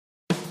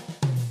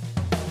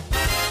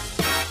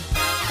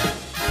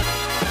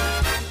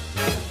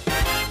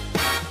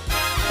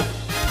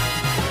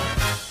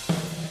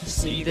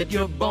that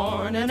you're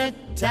born an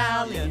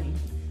Italian.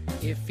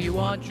 If you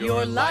want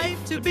your life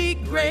to be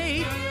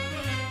great,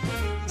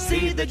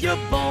 see that you're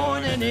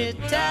born an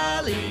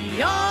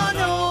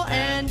Italiano,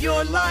 and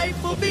your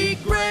life will be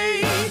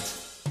great.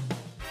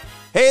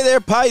 Hey there,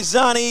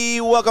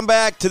 Paisani. Welcome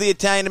back to the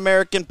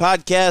Italian-American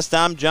Podcast.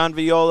 I'm John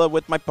Viola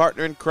with my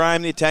partner in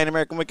crime, the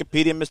Italian-American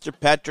Wikipedia, Mr.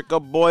 Patrick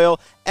O'Boyle,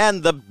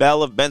 and the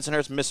Belle of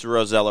Bensonhurst, Miss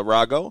Rosella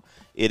Rago.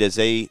 It is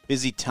a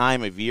busy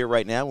time of year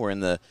right now. We're in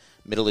the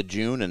middle of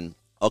June, and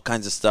all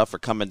kinds of stuff are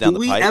coming down the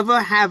pipe. Do we ever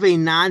have a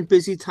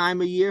non-busy time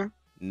of year?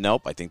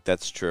 Nope, I think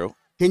that's true.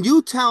 Can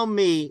you tell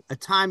me a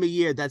time of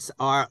year that's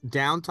our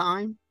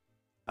downtime?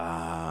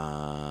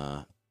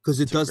 Because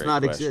it does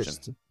not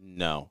exist.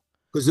 No.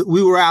 Because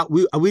we were out,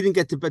 we didn't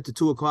get to bed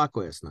till 2:00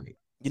 last night.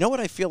 You know what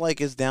I feel like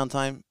is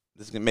downtime?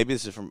 Maybe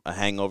this is from a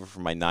hangover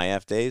from my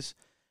NIAF days.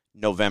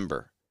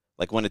 November.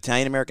 Like when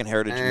Italian-American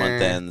Heritage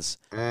Month ends,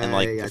 and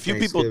like a few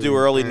people do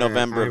early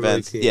November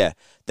events. Really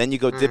then you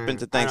go dip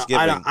into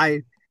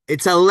Thanksgiving.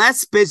 It's a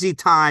less busy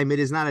time. It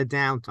is not a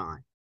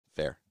downtime.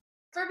 Fair.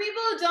 For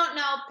people who don't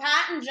know,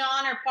 Pat and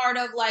John are part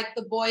of like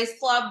the boys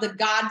club, the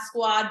God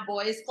Squad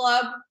boys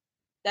club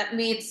that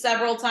meets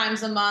several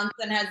times a month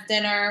and has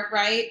dinner,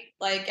 right?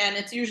 Like, and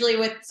it's usually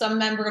with some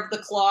member of the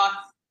cloth,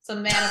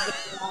 some man of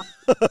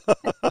the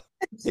cloth.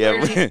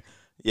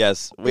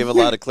 Yes, we have a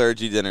lot of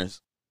clergy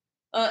dinners.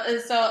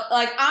 So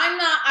like,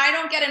 I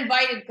don't get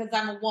invited because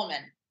I'm a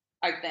woman,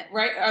 I think,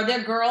 right? Are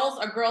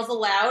girls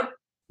allowed?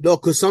 No,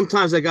 because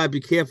sometimes I got to be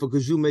careful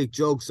because you make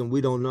jokes and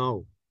we don't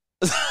know.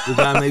 We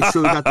got to make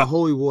sure we got the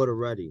holy water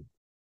ready.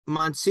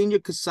 Monsignor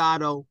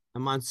Casado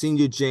and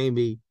Monsignor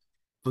Jamie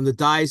from the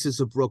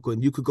Diocese of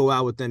Brooklyn, you could go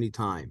out with any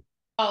time.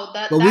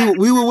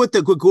 We were with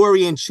the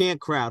Gregorian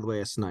chant crowd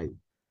last night.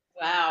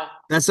 Wow.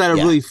 That's not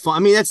really fun. I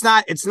mean,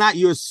 it's not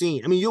your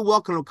scene. I mean, you're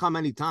welcome to come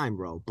anytime,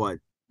 bro, but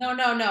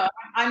No.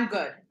 I'm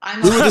good.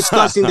 We were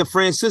discussing the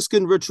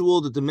Franciscan ritual,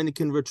 the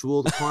Dominican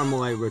ritual, the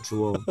Carmelite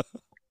ritual,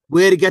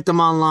 where to get them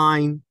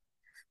online.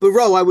 But,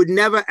 Ro, I would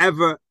never,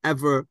 ever,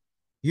 ever,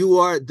 you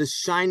are the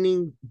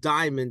shining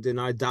diamond in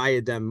our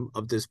diadem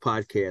of this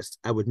podcast.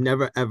 I would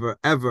never, ever,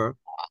 ever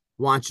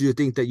want you to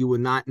think that you were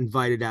not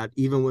invited out,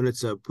 even when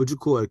it's what'd you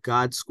call it,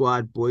 God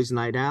Squad Boys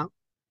Night Out?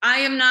 I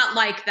am not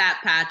like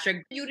that,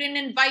 Patrick. You didn't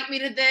invite me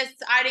to this.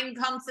 I didn't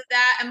come to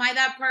that. Am I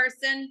that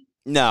person?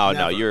 No,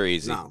 you're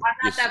easy. No. I'm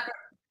not that person.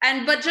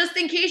 But just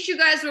in case you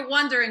guys were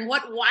wondering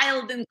what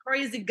wild and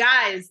crazy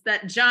guys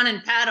that John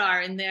and Pat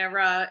are in their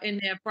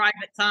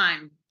private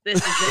time, this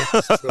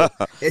is it.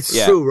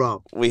 It's true,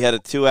 Rob. We had a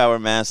 2-hour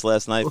mass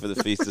last night for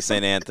the Feast of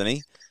St.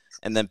 Anthony,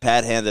 and then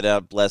Pat handed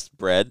out blessed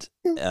bread,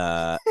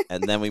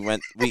 and then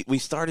we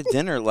started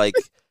dinner, like,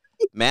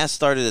 mass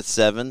started at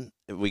 7,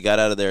 we got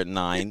out of there at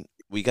 9,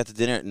 we got to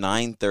dinner at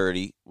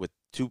 9:30 with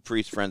 2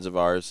 priest friends of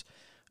ours,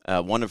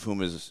 one of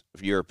whom is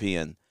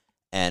European,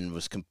 and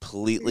was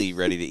completely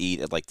ready to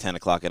eat at like 10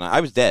 o'clock, and I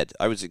was dead.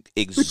 I was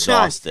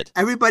exhausted.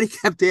 John, everybody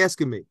kept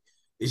asking me,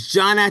 is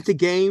John at the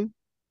game?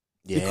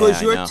 Yeah,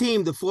 because your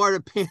team, the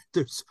Florida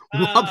Panthers,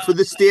 were up for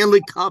the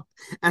Stanley Cup.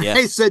 And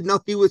I said, no,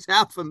 he was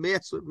out for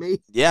mass with me.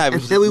 Yeah.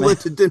 And then we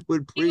went to dinner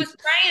with Priest. He was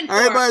praying for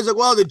Everybody was like,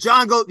 well, did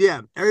John go?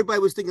 Yeah. Everybody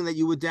was thinking that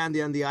you were down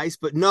there on the ice.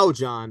 But no,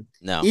 John.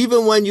 No.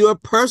 Even when your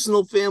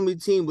personal family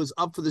team was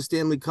up for the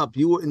Stanley Cup,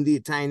 you were in the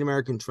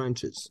Italian-American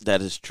trenches.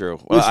 That is true.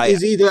 Which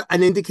is either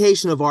an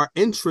indication of our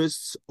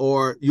interests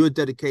or your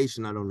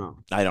dedication. I don't know.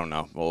 I don't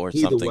know. Or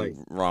Either something way.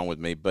 wrong with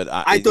me. But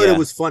I thought it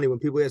was funny when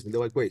people asked me.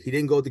 They're like, wait, he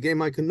didn't go to the game?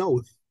 I can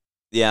know.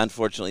 Yeah,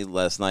 unfortunately,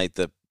 last night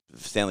the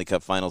Stanley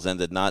Cup Finals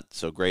ended not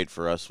so great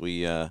for us.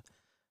 We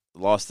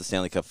lost the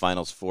Stanley Cup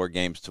Finals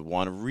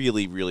 4-1. A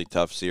really, really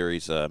tough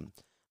series. A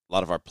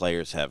lot of our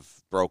players have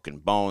broken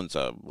bones.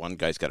 One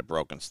guy's got a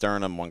broken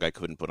sternum. One guy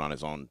couldn't put on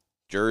his own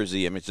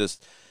jersey. I mean, it's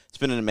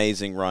been an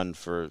amazing run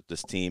for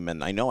this team.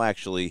 And I know,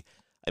 actually,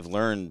 I've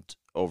learned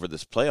over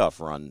this playoff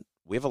run,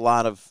 we have a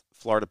lot of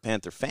Florida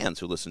Panther fans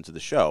who listen to the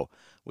show,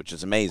 which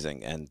is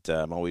amazing, and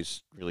I'm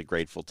always really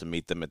grateful to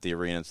meet them at the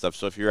arena and stuff.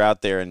 So if you're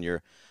out there and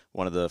you're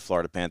one of the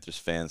Florida Panthers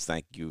fans,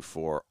 thank you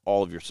for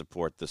all of your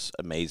support this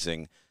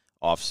amazing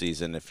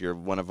offseason. If you're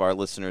one of our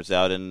listeners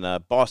out in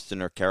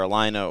Boston or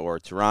Carolina or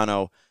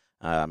Toronto,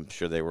 I'm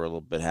sure they were a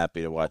little bit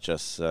happy to watch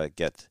us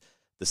get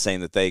the same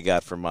that they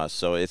got from us.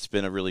 So it's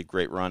been a really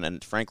great run,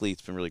 and frankly,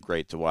 it's been really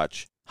great to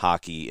watch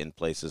hockey in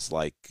places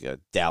like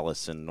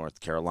Dallas and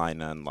North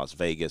Carolina and Las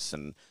Vegas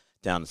and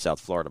down in South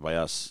Florida by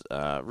us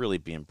really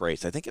be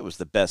embraced. I think it was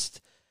the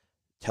best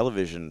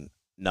television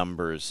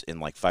numbers in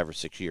like 5 or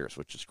 6 years,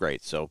 which is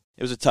great. So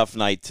it was a tough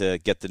night to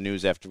get the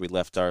news after we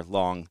left our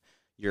long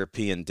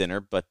European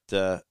dinner, but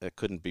I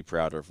couldn't be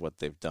prouder of what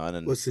they've done.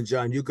 And listen,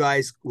 John, you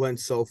guys went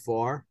so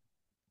far.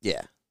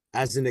 Yeah.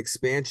 As an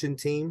expansion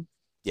team.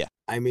 Yeah.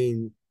 I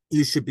mean,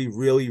 you should be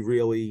really,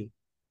 really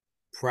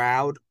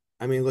proud.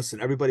 I mean, listen,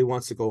 everybody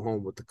wants to go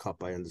home with the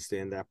cup. I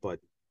understand that,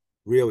 but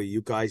really,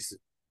 you guys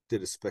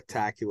did a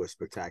spectacular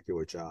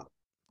job.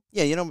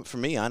 Yeah, you know, for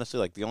me, honestly,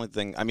 like the only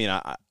thing, I mean,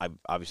 I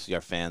obviously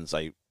our fans,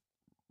 I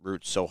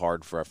root so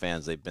hard for our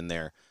fans. They've been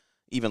there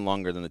even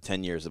longer than the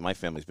 10 years that my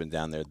family's been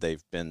down there.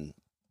 They've been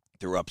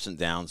through ups and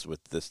downs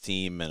with this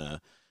team in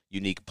a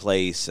unique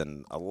place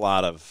and a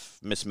lot of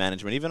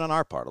mismanagement, even on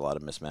our part, a lot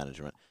of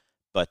mismanagement.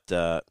 But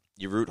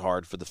you root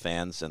hard for the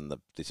fans and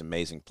these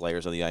amazing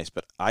players on the ice.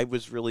 But I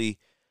was really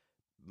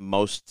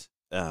most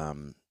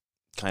kind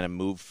of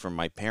moved from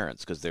my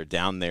parents because they're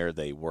down there.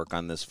 They work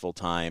on this full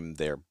time.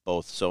 They're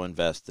both so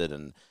invested.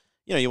 And,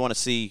 you want to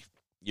see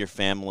your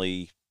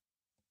family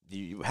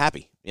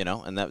happy,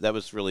 and that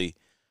was really,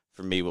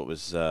 for me, what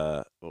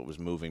was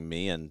moving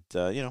me. And,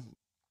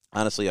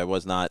 honestly, I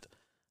was not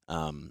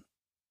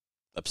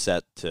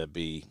upset to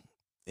be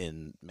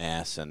in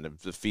Mass, and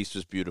the feast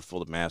was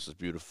beautiful. The Mass was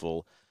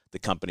beautiful. The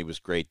company was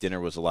great.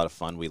 Dinner was a lot of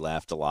fun. We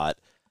laughed a lot,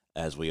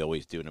 as we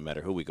always do, no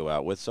matter who we go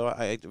out with. So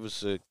it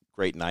was a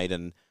great night,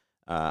 and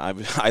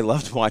I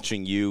loved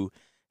watching you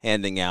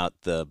handing out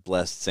the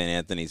blessed St.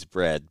 Anthony's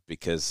bread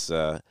because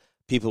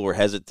people were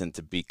hesitant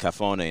to be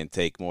cafone and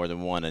take more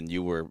than one, and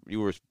you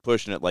were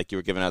pushing it like you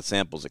were giving out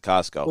samples at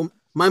Costco. Well,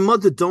 my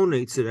mother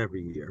donates it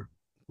every year.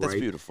 That's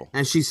right? beautiful.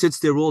 And she sits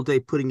there all day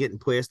putting it in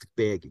plastic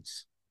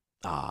baggies.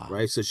 Ah.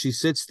 Right. So she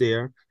sits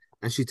there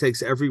and she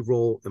takes every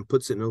roll and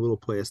puts it in a little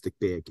plastic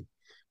baggie.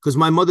 Because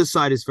my mother's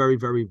side is very,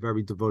 very,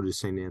 very devoted to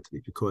St.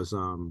 Anthony because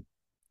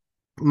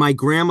my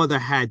grandmother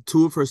had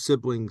two of her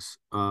siblings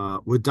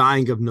were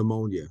dying of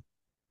pneumonia.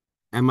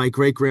 And my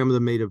great grandmother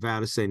made a vow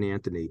to St.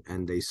 Anthony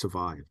and they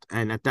survived.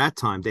 And at that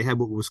time, they had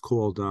what was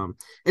called,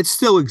 it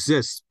still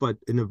exists, but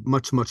in a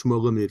much, much more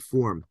limited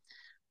form.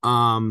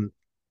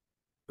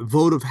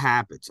 Votive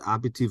habits,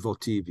 abiti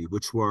votivi,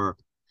 which were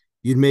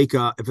you'd make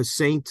if a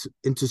saint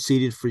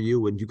interceded for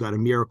you and you got a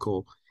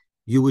miracle,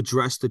 you would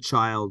dress the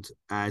child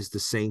as the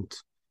saint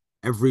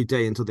every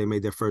day until they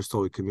made their first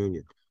Holy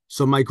Communion.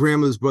 So my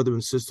grandmother's brother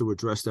and sister were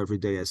dressed every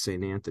day as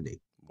St. Anthony.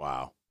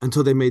 Wow.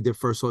 Until they made their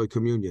first Holy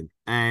Communion.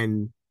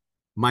 And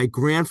my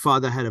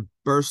grandfather had a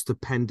burst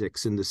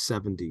appendix in the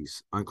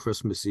 70s on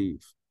Christmas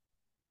Eve.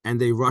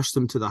 And they rushed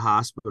him to the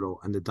hospital.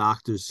 And the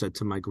doctors said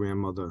to my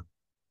grandmother,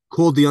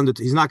 called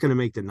he's not going to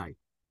make the night.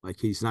 Like,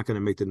 he's not going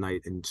to make the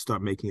night and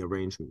start making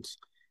arrangements.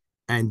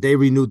 And they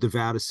renewed the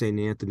vow to St.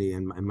 Anthony,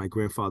 and my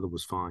grandfather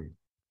was fine.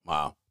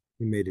 Wow.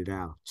 He made it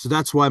out. So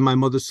that's why my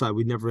mother's side,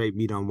 we never ate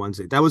meat on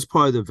Wednesday. That was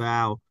part of the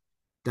vow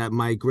that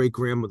my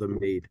great-grandmother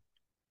made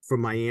for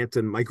my aunt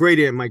and my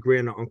great-aunt and my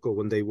grand-uncle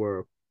when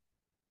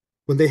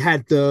they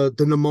had the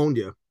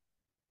pneumonia.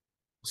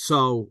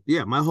 So,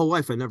 yeah, my whole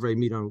life I never ate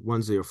meat on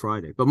Wednesday or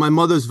Friday. But my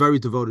mother's very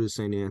devoted to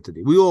St.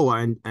 Anthony. We all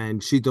are,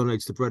 and she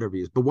donates the bread every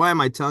year. But why am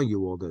I telling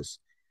you all this?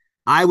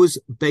 I was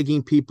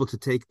begging people to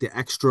take the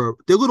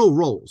little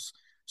rolls.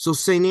 So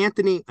St.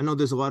 Anthony, I know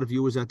there's a lot of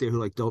viewers out there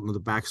who don't know the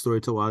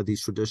backstory to a lot of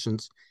these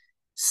traditions.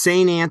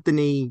 St.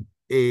 Anthony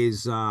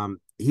is,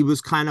 he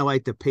was kind of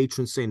like the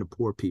patron saint of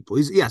poor people.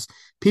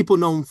 People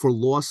know him for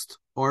lost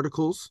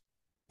articles.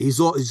 He's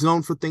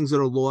known for things that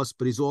are lost,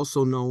 but he's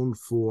also known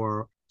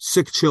for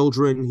sick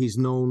children. He's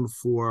known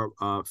for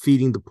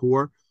feeding the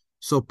poor.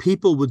 So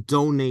people would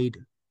donate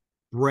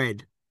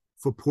bread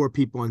for poor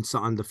people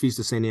on the Feast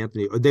of St.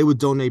 Anthony, or they would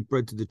donate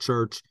bread to the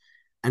church,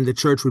 and the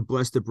church would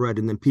bless the bread,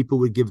 and then people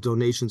would give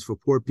donations for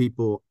poor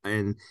people,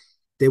 and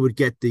they would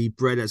get the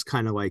bread as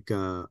kind of like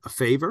a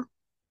favor.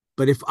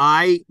 But if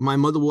my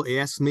mother will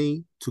ask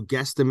me to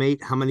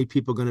guesstimate how many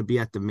people are going to be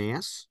at the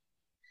Mass,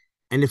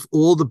 and if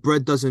all the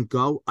bread doesn't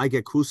go, I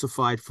get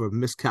crucified for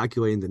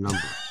miscalculating the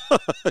number.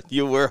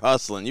 You were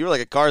hustling. You were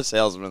like a car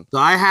salesman. So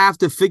I have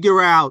to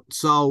figure out.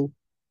 So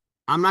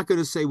I'm not going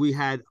to say we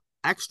had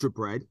extra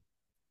bread.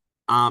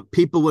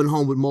 People went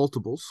home with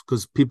multiples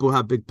because people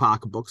have big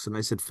pocketbooks, and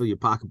I said, fill your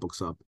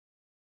pocketbooks up.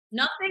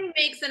 Nothing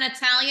makes an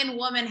Italian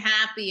woman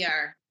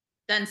happier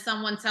than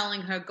someone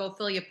telling her, go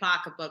fill your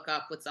pocketbook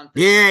up with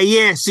something.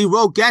 Yeah. See,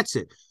 Ro gets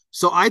it.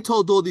 So I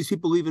told all these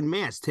people leaving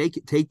Mass, take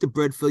the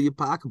bread, fill your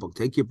pocketbook.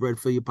 Take your bread,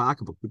 fill your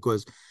pocketbook.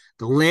 Because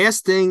the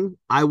last thing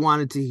I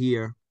wanted to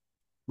hear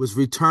was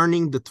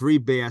returning the 3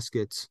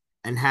 baskets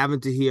and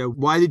having to hear,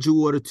 why did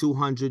you order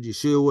 200? You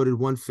should have ordered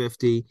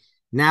 150.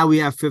 Now we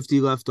have 50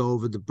 left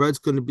over. The bread's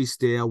going to be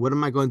stale. What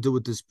am I going to do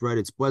with this bread?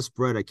 It's blessed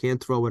bread. I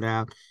can't throw it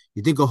out.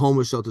 You think a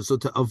homeless shelter. So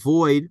to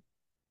avoid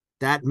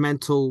that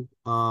mental,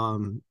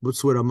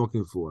 what's the word I'm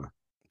looking for?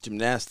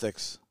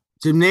 Gymnastics,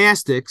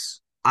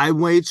 I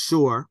made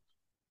sure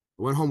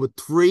I went home with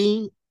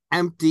 3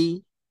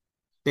 empty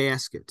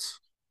baskets.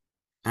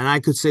 And I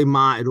could say,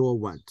 Ma, it all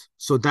went.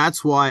 So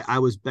that's why I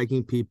was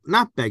begging people,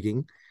 not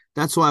begging.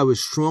 That's why I was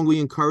strongly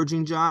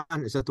encouraging, John.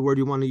 Is that the word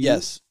you want to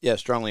use? Yes,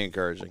 strongly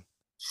encouraging.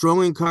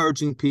 Strongly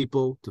encouraging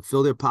people to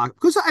fill their pocket.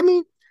 Because, I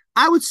mean,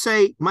 I would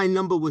say my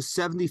number was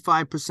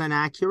 75%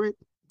 accurate.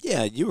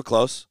 Yeah, you were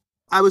close.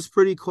 I was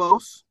pretty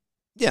close.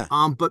 Yeah.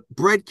 But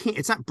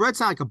bread's not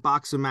like a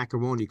box of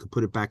macaroni. You could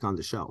put it back on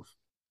the shelf.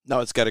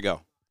 No, it's got to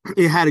go.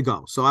 It had to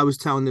go. So I was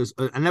telling this.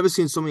 I never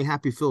seen so many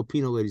happy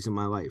Filipino ladies in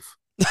my life.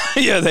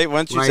 Yeah,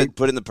 once you said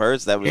put in the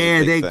purse, that was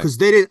a big because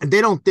thing.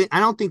 I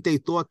don't think they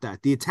thought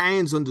that. The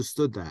Italians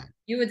understood that.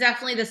 You were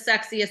definitely the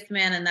sexiest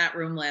man in that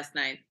room last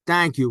night.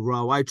 Thank you,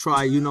 Ro. I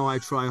try. I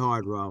try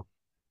hard, Ro.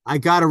 I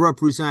gotta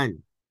represent.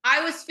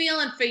 I was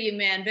feeling for you,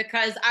 man,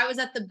 because I was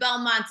at the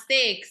Belmont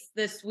Stakes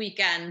this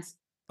weekend.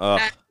 Ugh.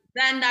 And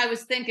then I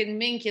was thinking,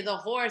 Minky, the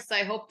horse.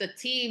 I hope the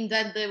team.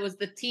 Then there was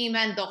the team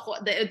and the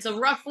horse. It's a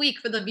rough week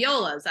for the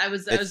Violas. I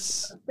was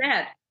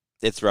sad.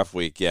 It's a rough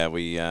week. Yeah,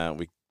 we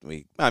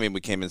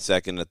came in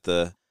second at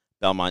the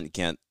Belmont.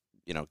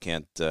 You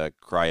can't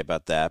cry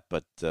about that.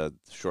 But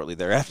shortly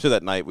thereafter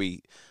that night,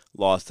 we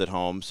lost at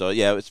home. So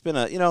yeah, it's been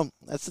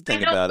that's the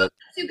thing about it.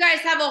 You guys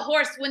have a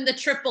horse win the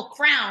Triple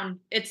Crown.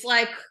 It's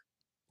like,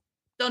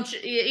 don't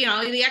you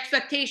know, the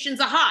expectations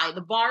are high.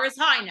 The bar is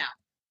high now.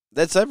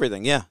 That's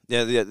everything. Yeah.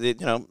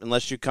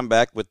 Unless you come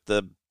back with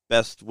the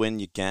best win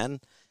you can,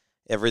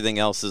 everything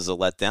else is a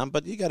letdown.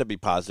 But you got to be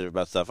positive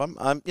about stuff.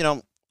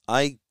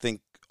 I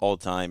think all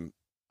the time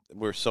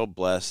we're so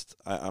blessed.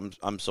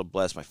 I'm so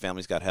blessed. My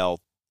family's got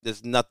health.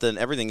 There's nothing.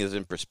 Everything is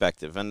in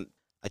perspective, and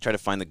I try to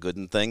find the good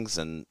in things.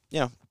 And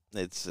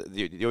it's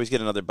you always get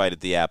another bite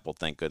at the apple.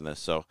 Thank goodness.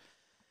 So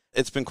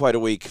it's been quite a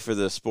week for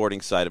the sporting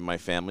side of my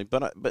family.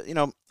 But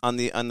on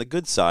the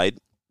good side,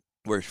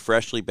 we're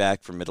freshly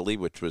back from Italy,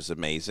 which was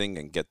amazing,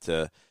 and get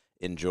to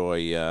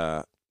enjoy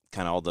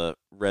kind of all the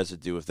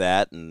residue of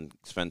that and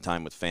spend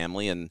time with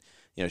family. And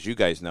as you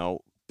guys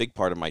know, big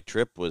part of my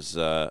trip was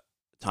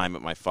time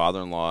at my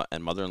father-in-law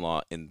and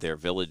mother-in-law in their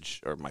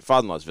village, or my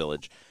father-in-law's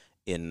village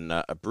in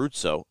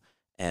Abruzzo,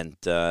 and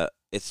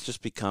it's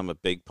just become a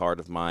big part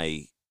of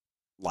my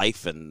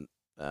life and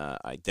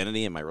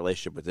identity, and my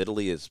relationship with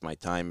Italy is my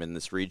time in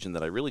this region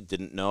that I really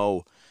didn't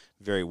know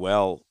very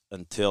well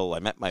until I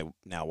met my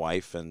now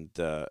wife and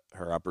her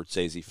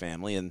Abruzzese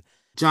family. And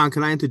John,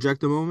 can I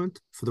interject a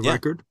moment for the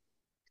record?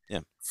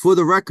 Yeah. For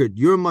the record,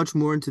 you're much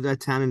more into that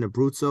town in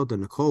Abruzzo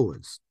than Nicole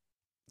is.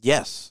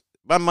 Yes.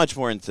 I'm much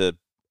more into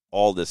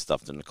all this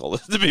stuff than Nicole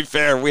is. To be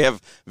fair, we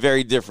have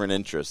very different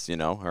interests,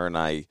 her and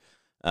I.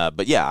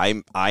 But yeah,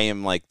 I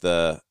am like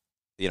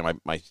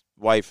my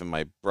wife and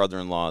my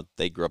brother-in-law,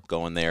 they grew up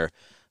going there.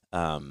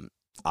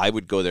 I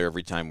would go there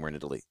every time we're in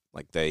Italy.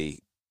 Like they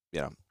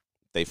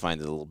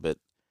find it a little bit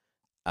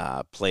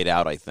played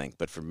out, I think.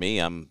 But for me,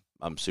 I'm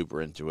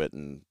super into it,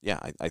 and yeah,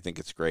 I think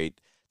it's great.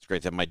 It's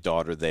great to have my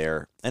daughter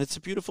there, and it's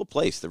a beautiful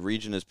place. The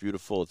region is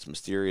beautiful. It's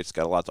mysterious. It's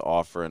got a lot to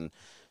offer, and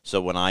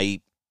so when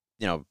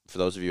for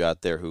those of you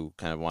out there who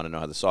kind of want to know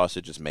how the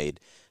sausage is made,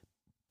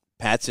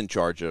 Pat's in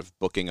charge of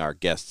booking our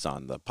guests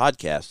on the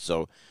podcast,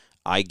 so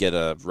I get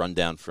a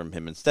rundown from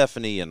him and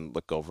Stephanie and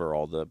look over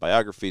all the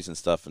biographies and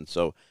stuff, and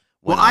so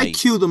I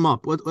cue them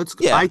up.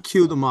 I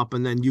cue them up,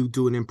 and then you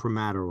do an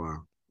imprimatur.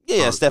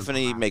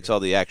 Stephanie makes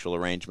all the actual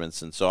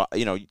arrangements, and so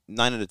 9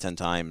 out of 10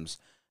 times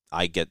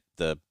I get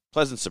the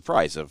pleasant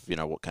surprise of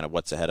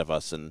what's ahead of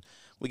us, and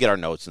we get our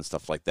notes and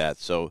stuff like that.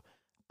 So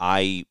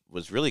I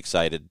was really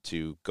excited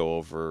to go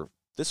over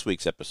this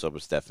week's episode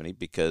with Stephanie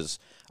because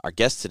our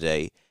guest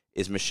today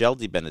is Majella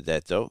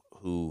DiBenedetto,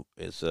 who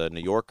is a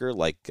New Yorker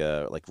like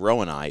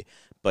Ro and I,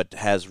 but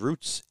has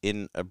roots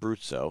in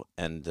Abruzzo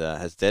and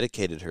has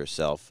dedicated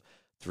herself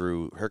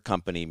through her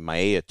company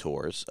Majella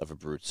Tours of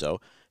Abruzzo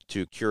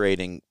to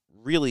curating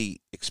really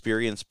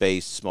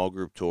experience-based small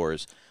group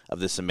tours of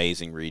this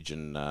amazing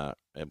region.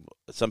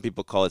 Some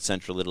people call it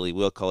Central Italy.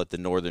 We'll call it the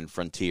northern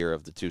frontier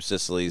of the two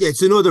Sicilies. Yeah, it's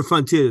the northern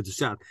frontier of the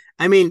south.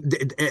 I mean,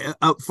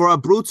 for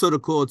Abruzzo to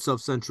call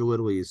itself Central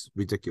Italy is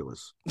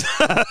ridiculous.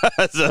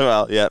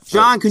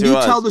 John, can you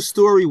tell the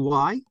story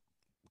why?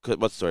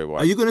 What story why?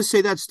 Are you going to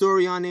say that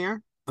story on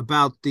air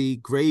about the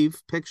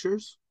grave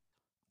pictures?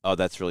 Oh,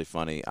 that's really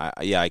funny.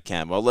 I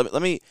can. Well,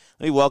 let me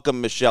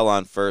welcome Majella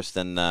on first,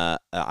 and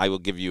I will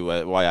give you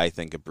why I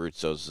think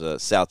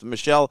Abruzzo's south.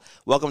 Majella,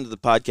 welcome to the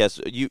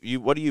podcast. You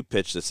what do you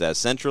pitch this as?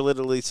 Central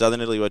Italy, Southern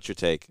Italy? What's your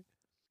take?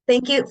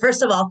 Thank you.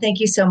 First of all, thank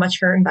you so much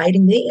for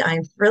inviting me.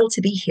 I'm thrilled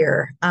to be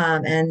here,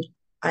 and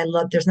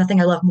there's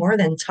nothing I love more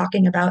than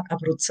talking about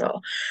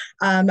Abruzzo.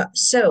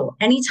 So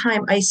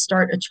anytime I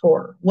start a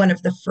tour, one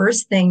of the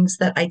first things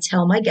that I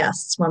tell my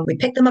guests when we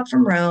pick them up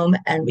from Rome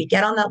and we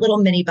get on that little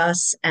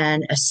minibus,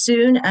 and as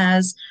soon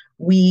as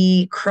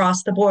we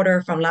cross the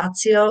border from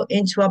Lazio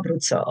into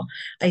Abruzzo,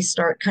 I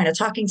start kind of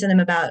talking to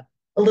them about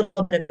a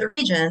little bit of the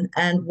region.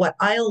 And what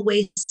I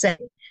always say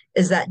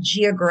is that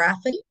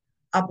geographically,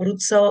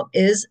 Abruzzo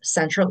is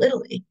Central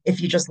Italy,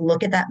 if you just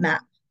look at that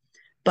map.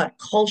 But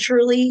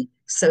culturally,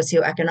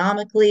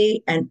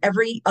 socioeconomically, and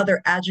every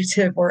other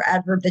adjective or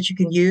adverb that you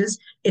can use,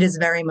 it is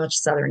very much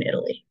Southern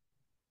Italy.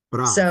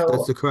 Bravo. So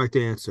that's the correct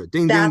answer.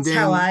 Ding, that's ding,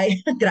 ding. How I,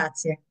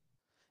 grazie.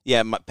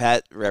 Yeah,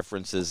 Pat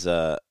references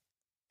a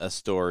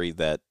story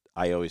that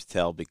I always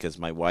tell because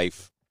my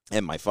wife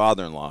and my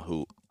father-in-law,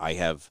 who I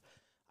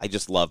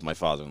just love my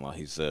father-in-law.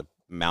 He's a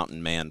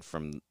mountain man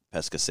from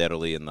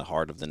Pescaceroli in the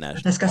heart of the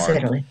national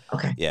park.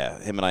 Okay. Yeah,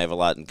 him and I have a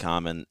lot in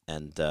common,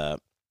 and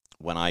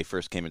when I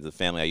first came into the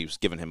family, I was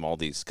giving him all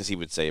these, because he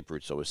would say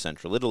Abruzzo was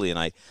Central Italy, and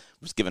I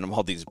was giving him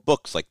all these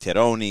books like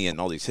Teroni and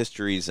all these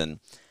histories, and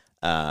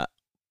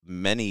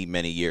many,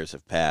 many years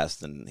have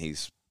passed, and he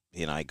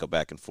and I go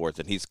back and forth,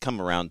 and he's come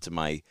around to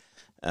my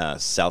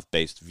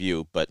south-based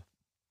view, but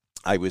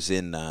I was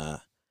in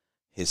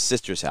his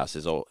sister's house.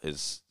 His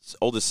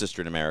oldest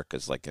sister in America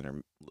is like in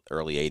her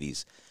early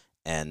 80s,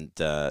 and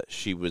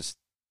she was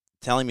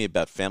telling me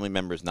about family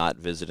members not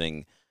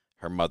visiting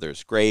her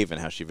mother's grave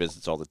and how she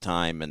visits all the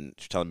time, and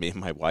she's telling me and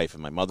my wife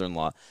and my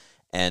mother-in-law.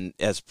 And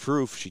as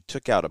proof, she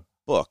took out a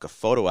book, a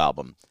photo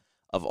album,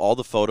 of all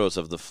the photos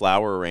of the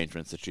flower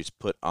arrangements that she's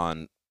put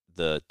on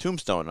the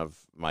tombstone of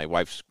my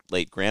wife's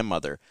late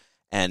grandmother,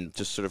 and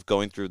just sort of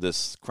going through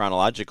this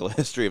chronological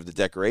history of the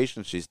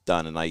decorations she's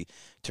done. And I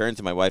turned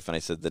to my wife and I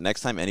said, the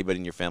next time anybody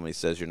in your family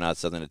says you're not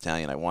Southern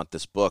Italian, I want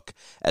this book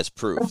as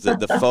proof.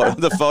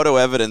 The photo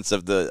evidence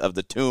of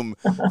the tomb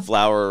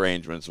flower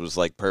arrangements was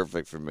like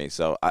perfect for me.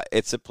 So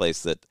it's a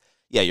place that,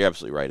 yeah, you're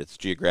absolutely right. It's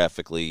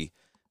geographically,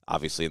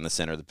 obviously in the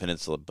center of the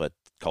peninsula, but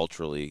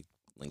culturally,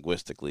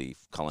 linguistically,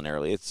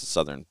 culinarily, it's a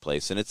southern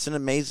place, and it's an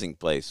amazing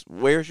place.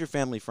 Where's your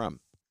family from?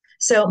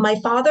 So my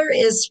mother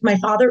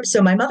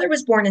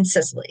was born in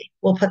Sicily.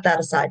 We'll put that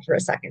aside for a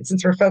second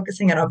since we're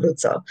focusing on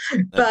Abruzzo.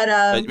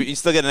 But you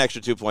still get an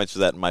extra 2 points for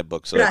that in my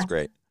book, so that's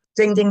great.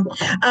 Ding, ding.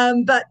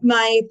 But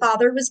my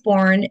father was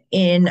born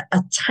in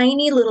a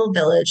tiny little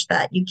village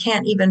that you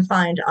can't even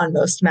find on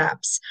most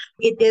maps.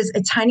 It is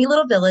a tiny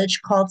little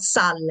village called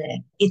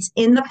Salle. It's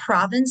in the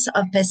province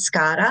of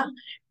Pescara,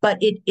 but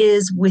it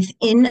is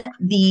within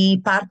the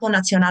Parco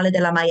Nazionale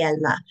della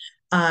Majella.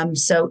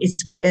 So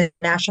it's a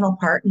national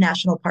park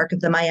of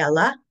the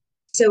Majella.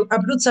 So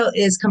Abruzzo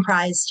is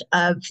comprised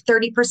of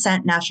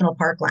 30% national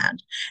park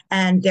land,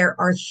 and there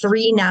are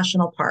 3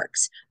 national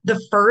parks.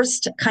 The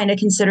first, kind of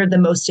considered the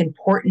most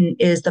important,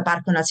 is the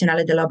Parco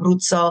Nazionale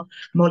dell'Abruzzo,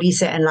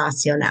 Molise, and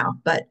Lazio now.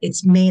 But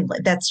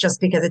that's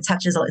just because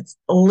it's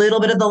a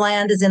little bit of the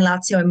land is in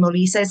Lazio and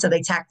Molise, so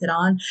they tacked it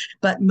on.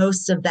 But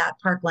most of that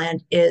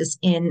parkland is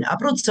in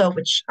Abruzzo,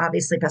 which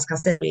obviously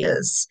Pescara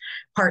is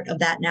part of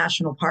that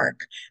national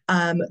park.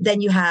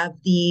 Then you have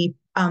the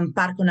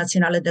Parco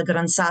Nazionale del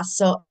Gran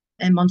Sasso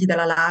and Monti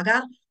della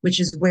Laga, which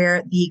is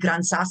where the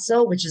Gran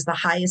Sasso, which is the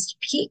highest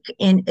peak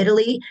in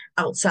Italy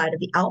outside of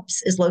the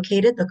Alps, is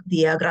located.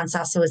 The Gran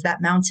Sasso is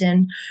that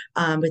mountain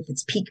with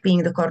its peak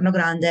being the Corno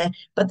Grande.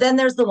 But then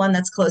there's the one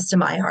that's close to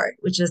my heart,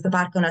 which is the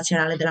Parco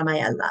Nazionale della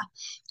Majella.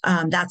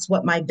 That's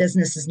what my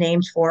business is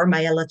named for,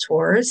 Majella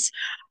Tours.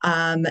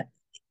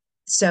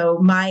 So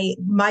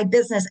my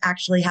business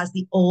actually has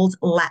the old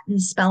Latin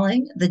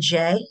spelling, the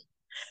J.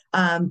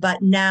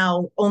 But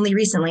now, only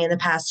recently, in the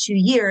past 2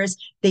 years,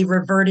 they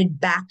reverted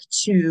back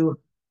to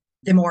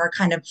the more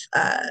kind of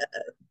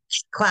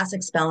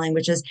classic spelling,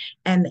 which is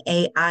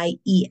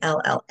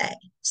Maiella.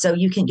 So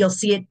you'll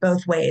see it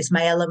both ways,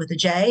 Majella with a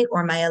J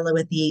or Majella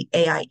with the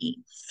AIE.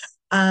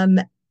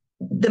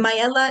 The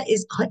Majella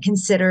is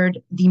considered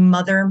the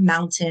mother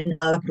mountain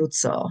of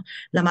Abruzzo,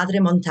 La Madre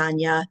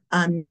Montagna,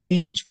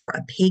 for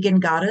a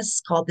pagan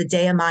goddess called the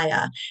Dea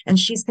Maya, and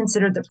she's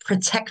considered the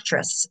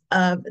protectress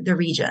of the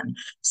region.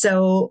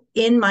 So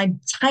in my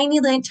tiny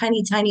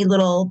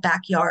little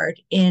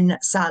backyard in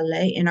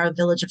Salle, in our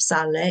village of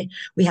Salle,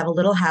 we have a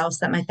little house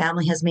that my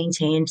family has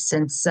maintained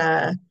since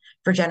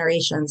for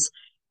generations.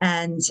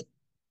 And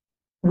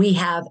we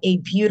have a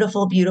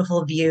beautiful,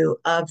 beautiful view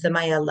of the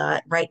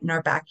Majella right in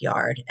our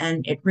backyard.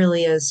 And it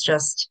really is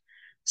just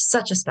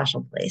such a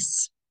special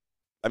place.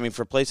 I mean,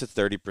 for a place that's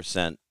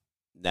 30%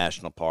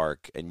 national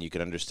park, and you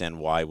can understand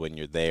why when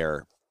you're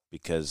there,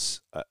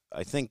 because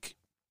I think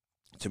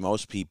to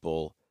most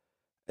people,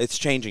 it's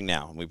changing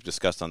now. And we've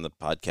discussed on the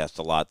podcast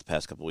a lot the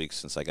past couple of weeks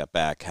since I got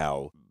back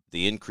how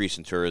the increase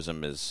in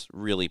tourism is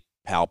really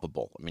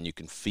palpable. I mean, you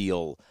can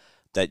feel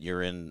that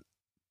you're in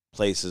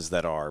places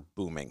that are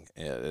booming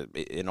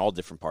in all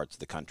different parts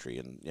of the country.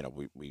 And, you know,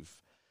 we've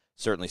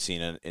certainly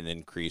seen an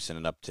increase and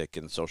an uptick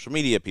in social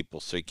media, people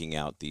seeking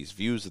out these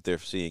views that they're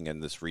seeing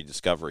and this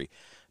rediscovery.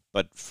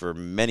 But for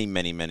many,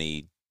 many,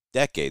 many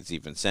decades,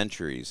 even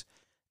centuries,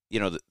 you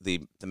know,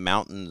 the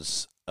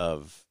mountains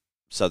of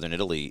southern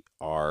Italy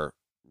are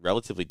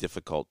relatively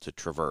difficult to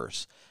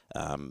traverse.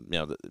 You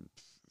know,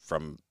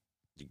 from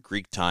the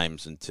Greek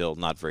times until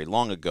not very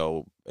long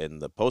ago in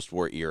the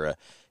post-war era,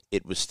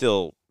 it was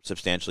still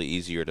substantially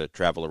easier to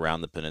travel around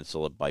the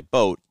peninsula by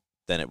boat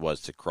than it was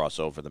to cross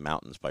over the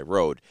mountains by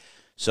road.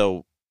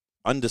 So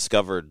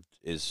undiscovered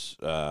is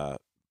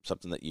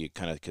something that you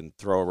kind of can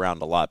throw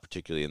around a lot,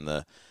 particularly in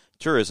the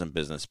tourism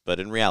business. But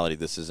in reality,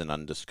 this is an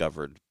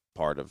undiscovered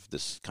part of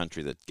this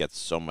country that gets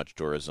so much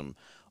tourism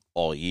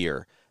all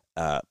year.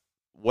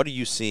 What are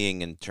you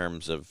seeing in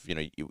terms of, you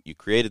know, you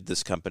created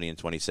this company in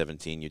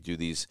 2017. You do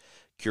these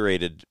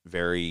curated,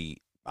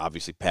 very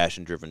obviously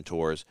passion-driven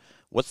tours.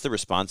 What's the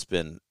response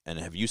been, and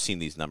have you seen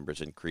these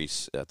numbers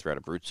increase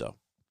throughout Abruzzo?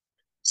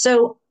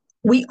 So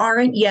we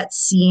aren't yet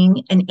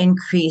seeing an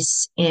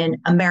increase in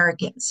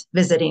Americans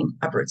visiting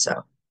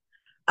Abruzzo.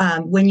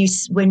 When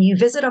you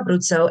visit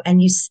Abruzzo,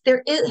 and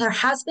there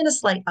has been a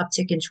slight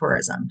uptick in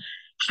tourism.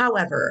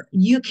 However,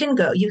 you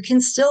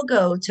can still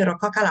go to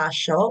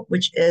Roccocalascio,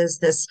 which is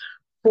this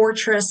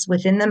fortress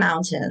within the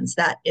mountains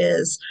that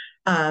is,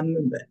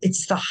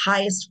 it's the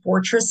highest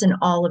fortress in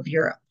all of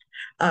Europe.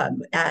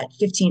 At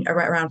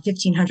around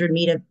 1,500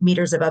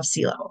 meters above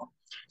sea level.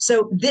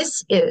 So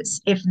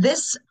if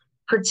this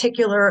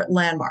particular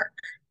landmark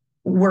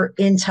were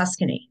in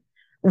Tuscany,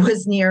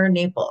 was near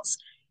Naples.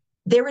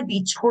 There would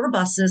be tour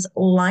buses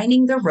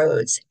lining the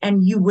roads,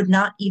 and you would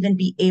not even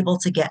be able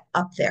to get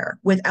up there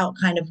without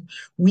kind of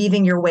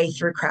weaving your way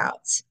through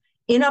crowds.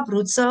 In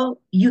Abruzzo,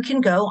 you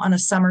can go on a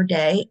summer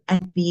day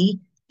and be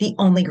the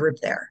only group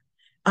there.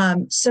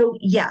 So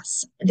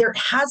yes, there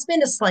has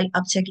been a slight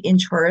uptick in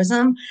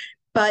tourism,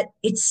 but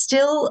it's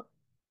still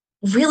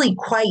really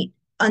quite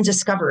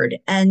undiscovered.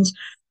 And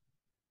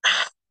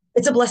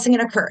it's a blessing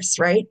and a curse,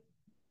 right?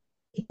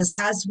 Because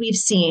as we've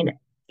seen,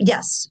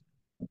 yes,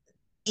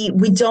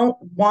 we don't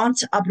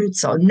want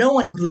Abruzzo. No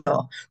one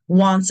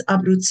wants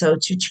Abruzzo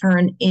to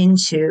turn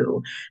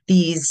into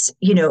these,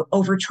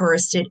 over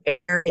touristed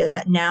areas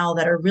now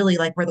that are really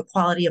like where the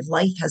quality of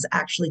life has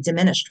actually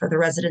diminished for the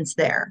residents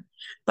there.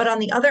 But on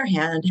the other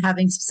hand,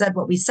 having said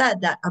what we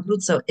said, that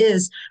Abruzzo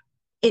is,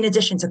 in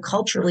addition to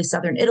culturally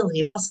Southern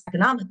Italy, also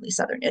economically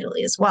Southern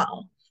Italy as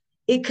well,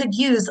 it could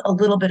use a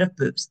little bit of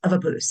a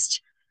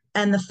boost.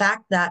 And the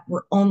fact that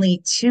we're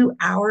only 2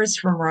 hours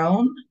from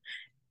Rome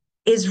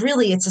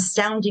it's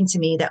astounding to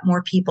me that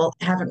more people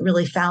haven't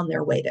really found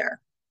their way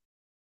there.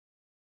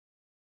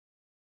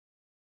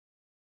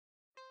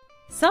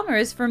 Summer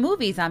is for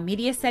movies on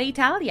Mediaset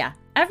Italia.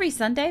 Every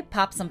Sunday,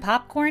 pop some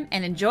popcorn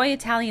and enjoy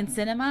Italian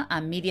cinema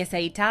on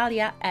Mediaset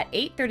Italia at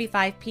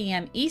 8:35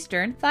 p.m.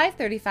 Eastern,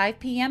 5:35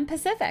 p.m.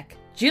 Pacific.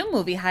 June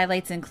movie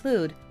highlights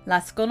include La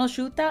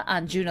Sconosciuta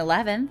on June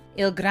 11th,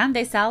 Il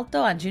Grande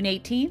Salto on June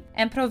 18th,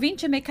 and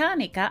Provincia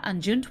Meccanica on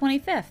June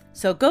 25th.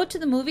 So go to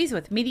the movies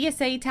with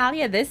Mediaset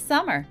Italia this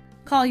summer.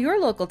 Call your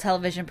local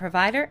television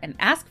provider and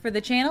ask for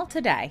the channel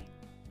today.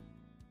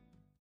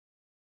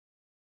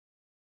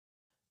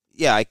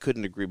 Yeah, I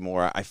couldn't agree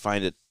more. I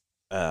find it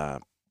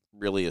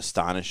really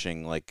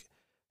astonishing. Like,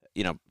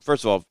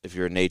 first of all, if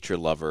you're a nature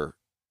lover,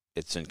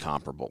 it's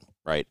incomparable,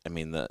 right? I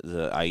mean,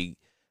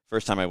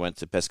 first time I went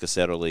to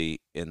Pescaceroli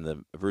in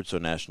the Abruzzo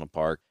National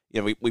Park,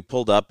 we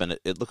pulled up and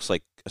it looks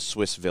like a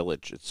Swiss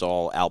village. It's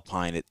all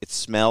alpine. It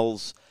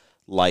smells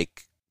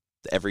like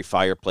every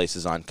fireplace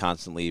is on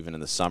constantly, even in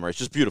the summer. It's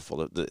just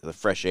beautiful. The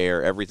fresh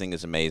air, everything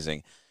is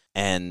amazing.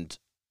 And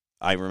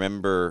I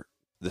remember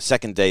the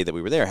second day that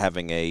we were there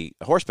having a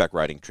horseback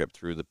riding trip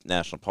through the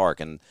national park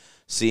and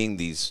seeing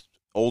these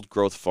old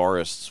growth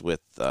forests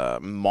with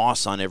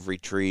moss on every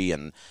tree.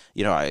 And,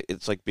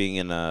 it's like being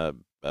in a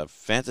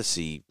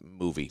fantasy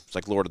movie. It's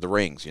like Lord of the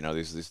Rings,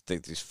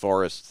 these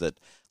forests that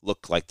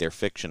look like they're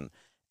fiction.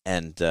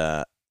 And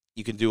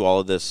you can do all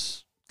of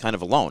this kind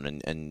of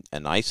alone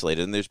and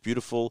isolated. And there's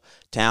beautiful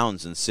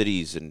towns and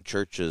cities and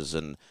churches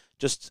and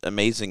just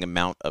amazing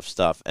amount of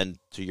stuff. And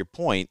to your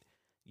point,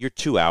 you're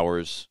 2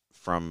 hours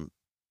from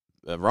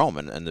Rome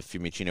and the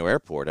Fiumicino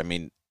airport. I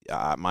mean,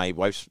 my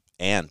wife's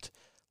aunt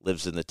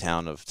lives in the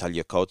town of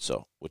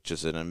Tagliacozzo, which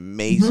is an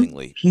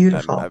amazingly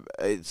beautiful.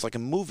 It's like a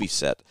movie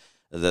set.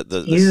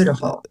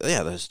 Beautiful.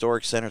 The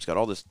historic center. It's got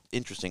all this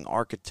interesting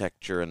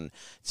architecture, and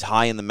it's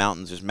high in the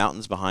mountains. There's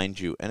mountains behind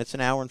you, and it's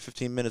an hour and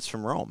 15 minutes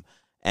from Rome.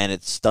 And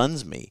it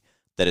stuns me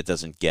that it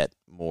doesn't get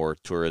more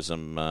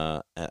tourism.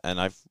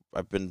 And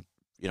I've been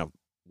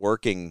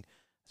working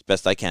as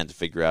best I can to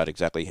figure out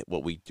exactly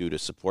what we do to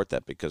support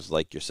that, because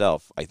like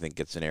yourself, I think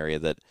it's an area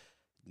that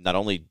not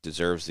only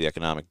deserves the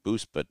economic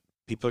boost, but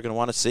people are going to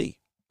want to see.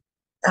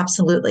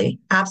 Absolutely.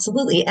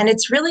 Absolutely. And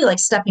it's really like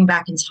stepping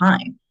back in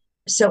time.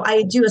 So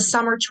I do a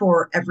summer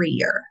tour every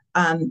year.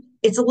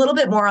 It's a little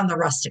bit more on the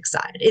rustic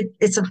side.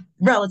 It's a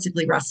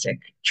relatively rustic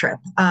trip,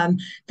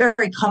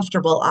 very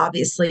comfortable,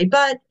 obviously,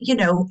 but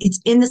it's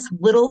in this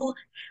little,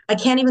 I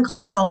can't even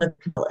call it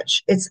a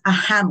village. It's a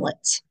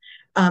hamlet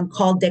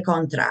called De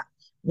Contra,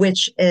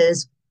 which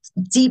is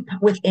deep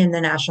within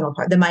the national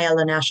park, the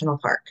Majella National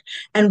Park.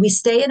 And we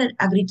stay in an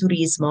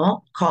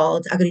agriturismo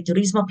called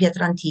Agriturismo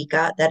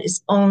Pietrantica that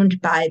is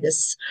owned by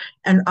this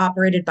and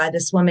operated by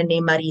this woman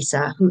named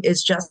Marisa, who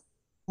is just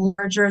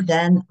larger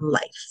than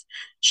life.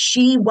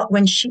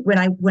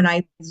 When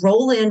I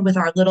roll in with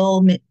our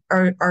little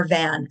our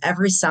van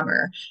every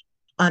summer,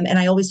 and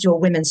I always do a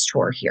women's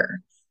tour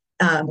here,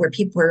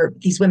 where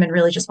these women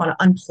really just want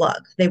to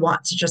unplug. They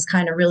want to just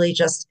kind of really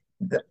just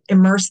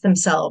immerse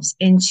themselves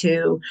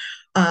into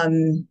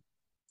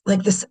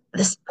like this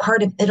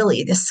part of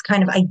Italy, this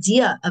kind of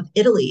idea of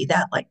Italy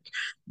that like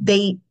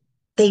they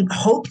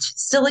hoped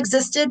still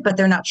existed, but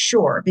they're not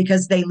sure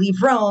because they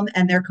leave Rome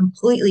and they're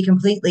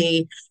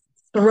completely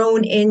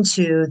thrown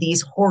into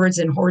these hordes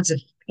and hordes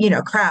of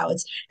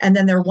crowds, and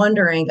then they're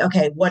wondering,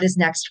 okay, what is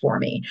next for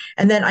me?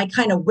 And then I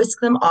kind of whisk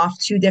them off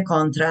to De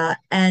Contra,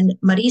 and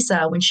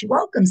Marisa, when she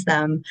welcomes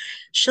them,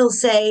 she'll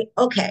say,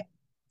 okay,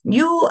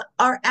 you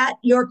are at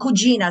your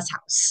cugina's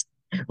house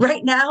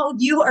right now.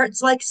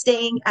 It's like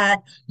staying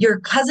at your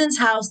cousin's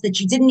house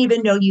that you didn't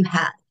even know you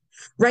had.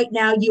 Right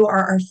now, you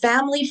are our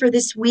family for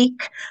this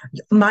week.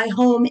 My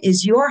home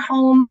is your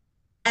home.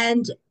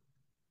 And,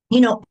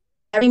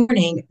 every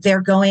morning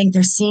they're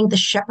seeing the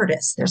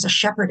shepherdess. There's a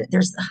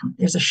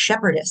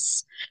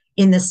shepherdess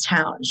in this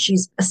town.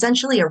 She's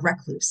essentially a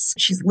recluse.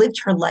 She's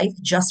lived her life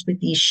just with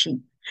these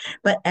sheep.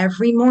 But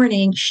every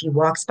morning she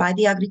walks by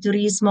the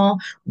agriturismo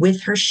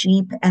with her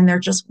sheep and they're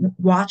just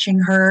watching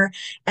her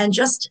and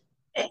just,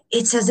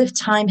 it's as if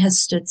time has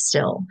stood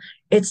still.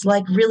 It's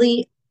like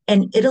really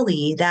an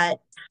Italy that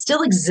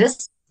still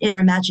exists in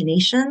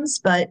imaginations,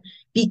 but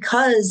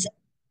because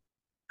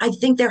I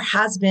think there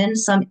has been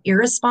some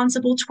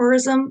irresponsible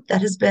tourism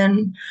that has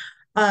been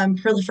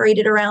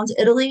proliferated around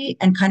Italy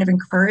and kind of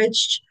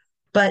encouraged.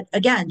 But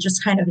again,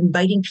 just kind of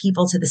inviting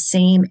people to the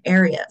same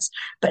areas.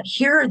 But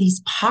here are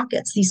these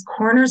pockets, these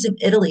corners of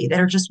Italy that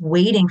are just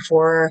waiting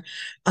for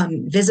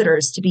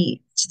visitors to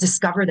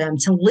discover them,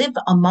 to live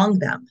among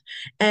them.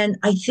 And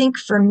I think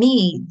for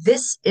me,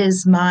 this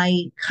is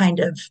my kind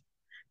of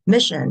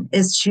mission,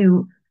 is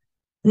to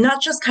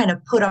not just kind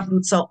of put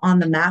Abruzzo on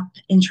the map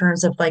in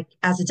terms of like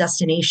as a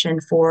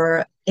destination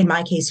for, in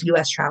my case,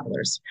 US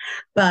travelers,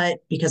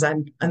 but because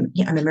I'm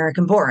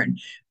American born,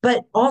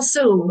 but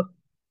also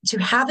to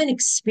have an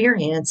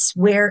experience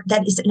where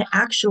that is an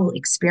actual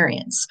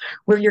experience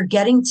where you're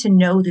getting to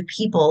know the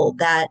people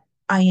that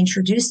I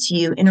introduced to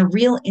you in a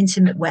real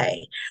intimate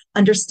way,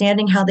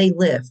 understanding how they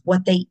live,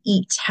 what they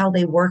eat, how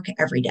they work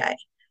every day.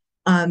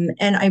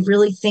 And I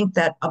really think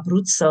that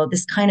Abruzzo,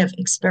 this kind of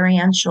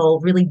experiential,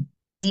 really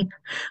deep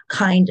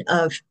kind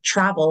of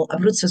travel,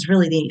 Abruzzo is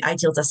really the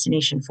ideal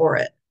destination for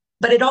it.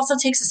 But it also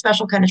takes a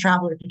special kind of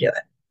traveler to do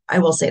it. I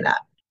will say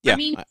that. Yeah. I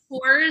mean,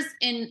 tours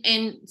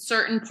in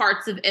certain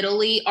parts of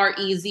Italy are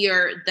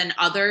easier than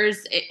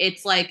others.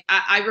 It's like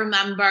I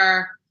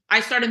remember I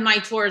started my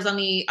tours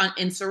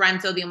in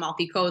Sorrento, the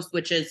Amalfi Coast,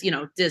 which is,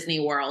 Disney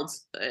World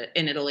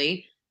in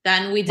Italy.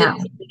 Then we did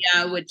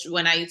Puglia, which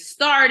when I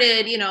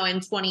started, in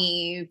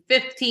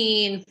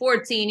 2015,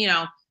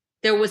 14,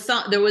 there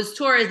was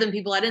tourism.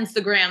 People had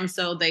Instagram,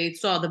 so they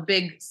saw the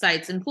big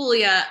sites in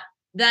Puglia.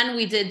 Then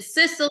we did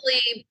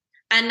Sicily,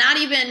 and not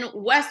even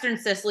Western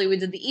Sicily. We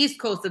did the East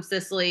Coast of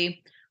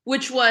Sicily,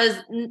 which was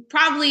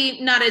probably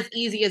not as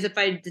easy as if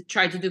I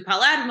tried to do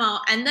Palermo.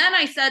 And then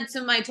I said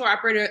to my tour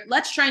operator,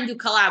 let's try and do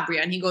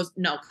Calabria. And he goes,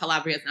 no,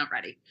 Calabria is not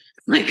ready.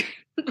 Like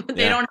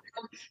they don't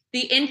have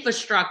the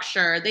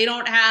infrastructure. They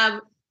don't have,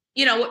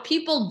 what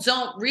people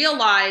don't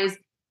realize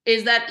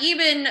is that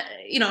even,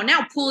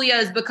 now Puglia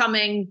is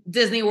becoming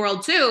Disney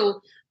World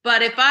too.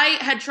 But if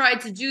I had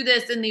tried to do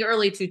this in the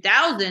early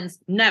 2000s,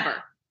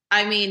 never.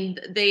 I mean,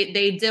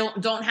 they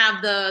don't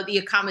have the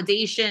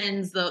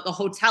accommodations, the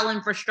hotel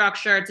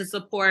infrastructure to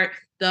support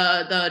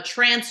the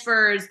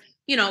transfers.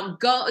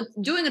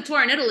 Doing a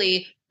tour in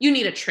Italy, you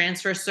need a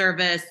transfer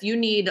service. You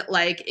need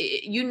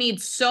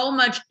so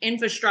much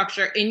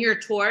infrastructure in your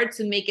tour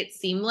to make it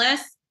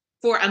seamless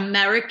for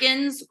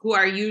Americans who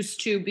are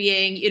used to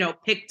being,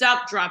 picked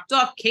up, dropped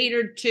off,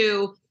 catered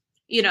to.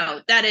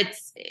 That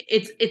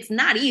it's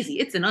not easy.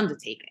 It's an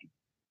undertaking.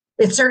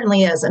 It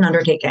certainly is an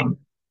undertaking.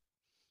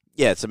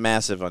 Yeah, it's a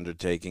massive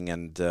undertaking,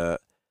 and I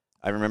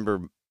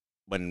remember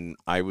when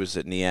I was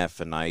at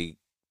IAP and I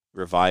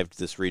revived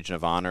this Region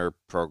of Honor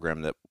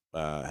program that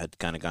had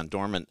kind of gone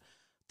dormant.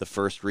 The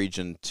first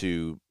region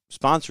to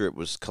sponsor it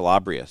was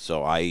Calabria,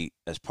 so I,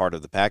 as part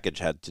of the package,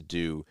 had to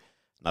do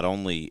not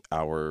only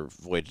our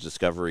Voyage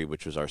Discovery,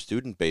 which was our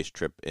student-based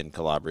trip in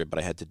Calabria, but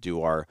I had to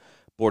do our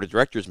board of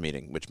directors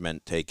meeting, which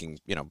meant taking,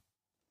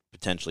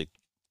 potentially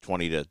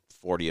 20 to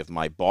 40 of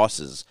my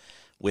bosses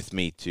with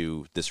me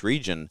to this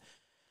region.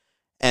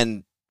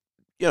 And,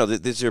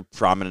 these are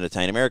prominent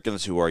Italian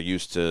Americans who are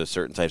used to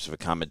certain types of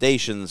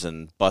accommodations,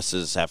 and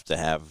buses have to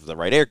have the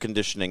right air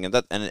conditioning.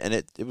 And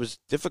it was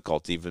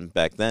difficult even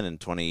back then in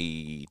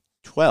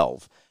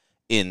 2012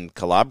 in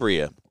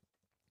Calabria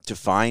to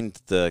find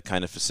the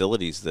kind of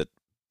facilities that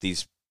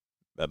these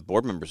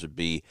board members would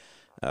be,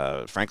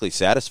 frankly,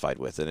 satisfied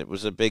with. And it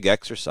was a big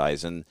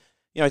exercise. And,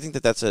 I think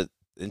that that's an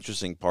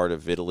interesting part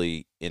of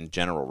Italy in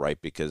general, right?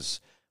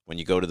 Because when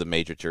you go to the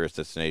major tourist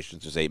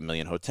destinations, there's 8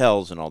 million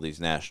hotels and all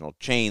these national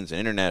chains and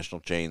international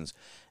chains.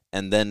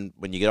 And then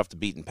when you get off the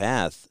beaten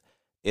path,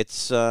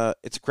 it's a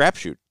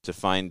crapshoot to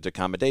find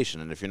accommodation.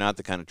 And if you're not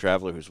the kind of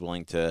traveler who's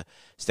willing to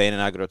stay in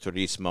an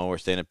agriturismo or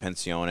stay in a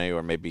pensione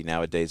or maybe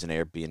nowadays an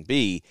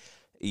Airbnb,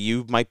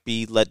 you might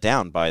be let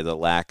down by the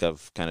lack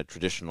of kind of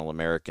traditional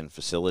American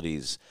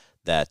facilities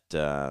that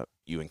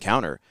you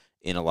encounter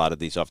in a lot of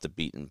these off the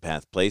beaten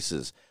path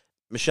places.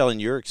 Michelle, in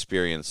your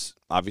experience,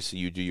 obviously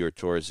you do your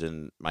tours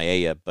in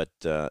Majella, but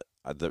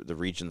the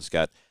region's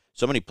got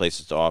so many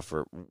places to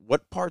offer.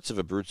 What parts of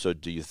Abruzzo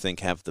do you think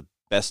have the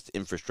best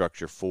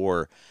infrastructure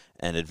for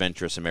an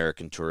adventurous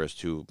American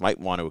tourist who might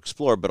want to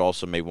explore, but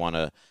also may want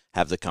to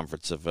have the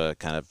comforts of a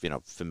kind of,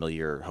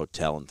 familiar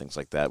hotel and things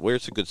like that?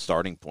 Where's a good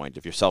starting point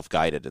if you're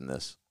self-guided in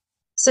this?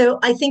 So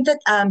I think that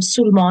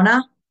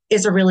Sulmona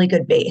is a really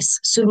good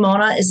base.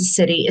 Sulmona is a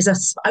city,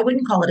 I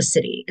wouldn't call it a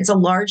city. It's a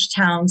large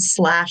town /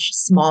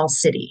 small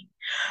city.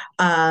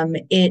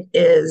 It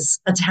is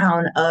a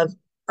town of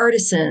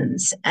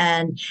artisans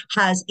and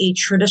has a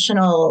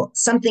traditional,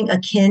 something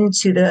akin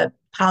to the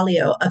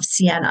Palio of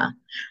Siena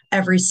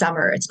every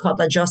summer. It's called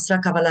La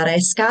Giostra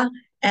Cavalleresca.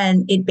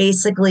 And it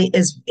basically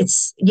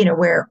it's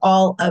where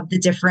all of the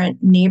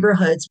different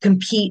neighborhoods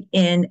compete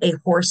in a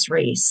horse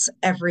race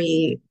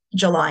every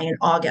July and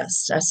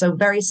August. So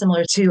very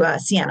similar to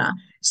Siena.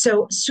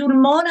 So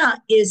Sulmona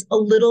is a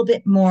little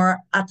bit more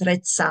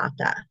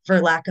attrezzata,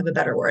 for lack of a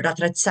better word.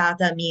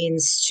 Attrezzata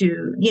means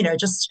to,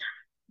 just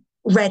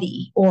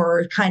ready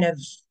or kind of,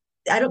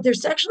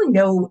 there's actually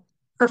no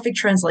perfect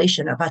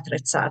translation of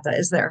attrezzata,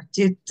 is there?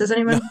 Does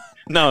anyone?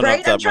 No,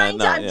 Right? I'm trying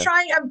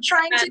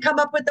to come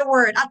up with the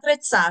word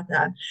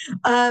attrezzata.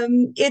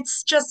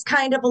 It's just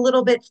kind of a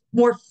little bit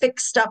more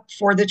fixed up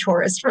for the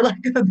tourist, for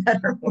lack of a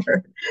better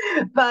word.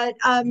 But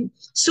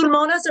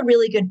Sulmona is a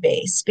really good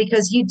base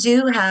because you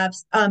do have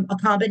a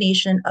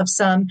combination of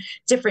some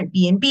different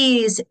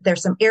B&Bs.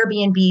 There's some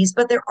Airbnbs,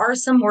 but there are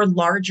some more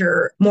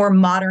larger, more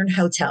modern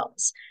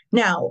hotels.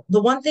 Now,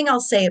 the one thing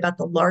I'll say about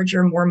the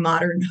larger, more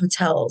modern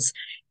hotels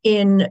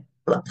in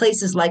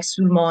places like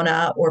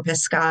Sulmona or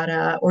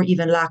Pescara or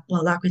even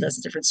L'Aquila is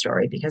a different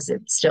story because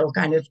it's still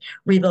kind of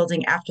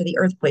rebuilding after the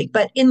earthquake.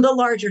 But in the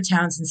larger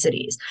towns and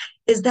cities,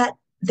 is that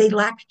they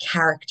lack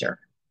character.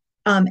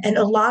 And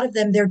a lot of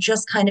them, they're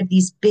just kind of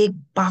these big,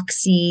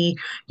 boxy,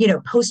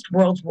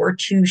 post-World War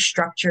II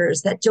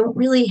structures that don't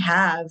really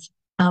have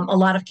a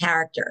lot of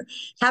character.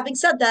 Having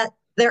said that,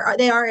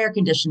 they are air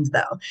conditioned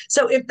though.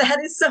 So if that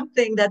is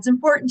something that's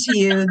important to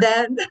you,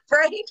 then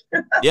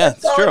right? Yeah,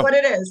 it's call true. it what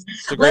it is.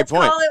 It's a great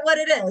point. Call it what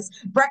it is.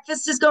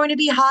 Breakfast is going to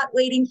be hot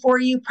waiting for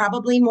you,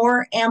 probably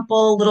more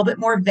ample, a little bit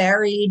more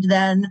varied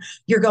than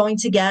you're going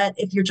to get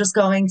if you're just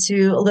going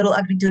to a little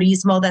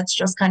agriturismo that's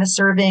just kind of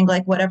serving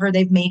like whatever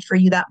they've made for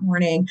you that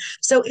morning.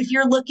 So if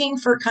you're looking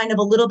for kind of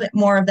a little bit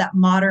more of that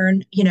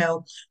modern,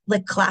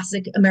 like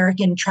classic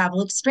American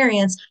travel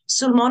experience,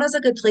 Sulmona is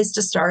a good place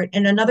to start.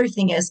 And another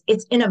thing is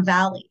it's in a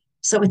valley.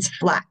 So it's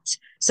flat.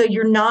 So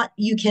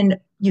you can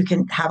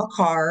have a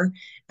car,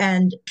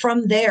 and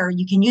from there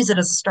you can use it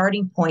as a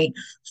starting point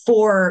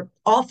for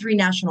all three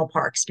national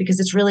parks because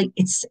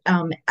it's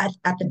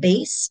at the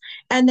base,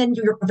 and then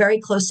you're very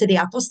close to the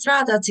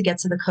autostrada to get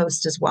to the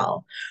coast as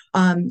well.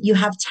 You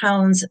have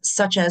towns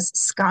such as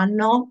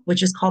Scanno,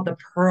 which is called the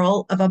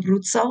Pearl of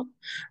Abruzzo,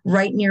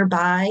 right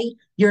nearby.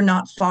 You're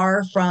not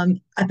far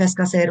from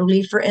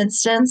Pescaseruli, for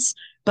instance.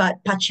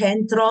 But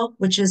Pacentro,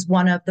 which is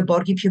one of the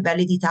Borghi più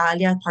belli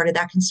d'Italia, part of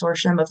that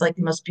consortium of like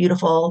the most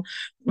beautiful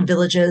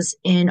villages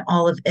in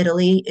all of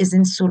Italy, is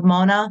in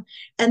Sulmona.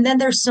 And then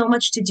there's so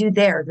much to do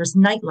there. There's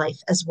nightlife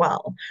as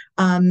well.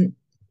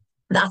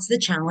 That's the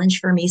challenge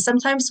for me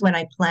sometimes when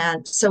I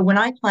plan. So when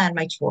I plan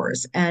my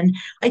tours, and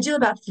I do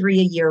about 3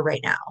 a year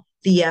right now,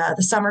 the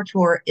summer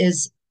tour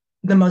is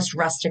the most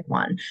rustic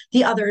one.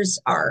 The others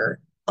are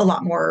a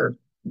lot more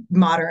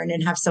modern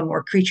and have some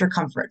more creature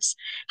comforts.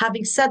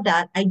 Having said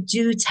that, I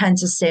do tend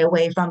to stay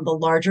away from the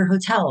larger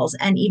hotels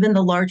and even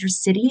the larger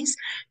cities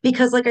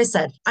because, like I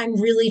said, I'm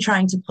really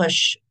trying to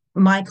push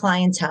my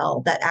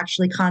clientele that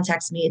actually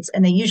contacts me.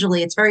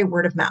 It's very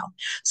word of mouth.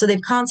 So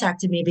they've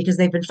contacted me because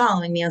they've been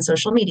following me on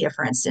social media,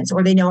 for instance,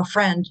 or they know a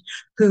friend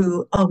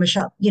who,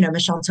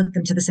 Michelle took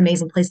them to this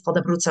amazing place called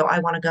Abruzzo. I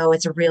want to go.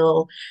 It's a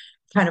real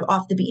kind of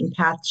off the beaten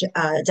path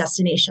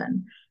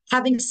destination.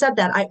 Having said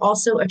that, I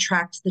also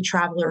attract the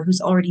traveler who's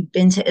already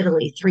been to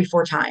Italy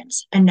 3-4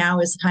 times and now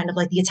is kind of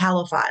like the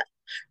Italophile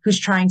who's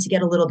trying to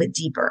get a little bit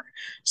deeper.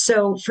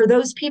 So for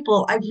those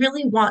people, I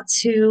really want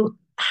to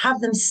have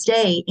them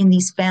stay in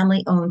these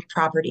family-owned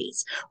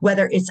properties,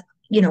 whether it's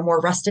more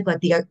rustic like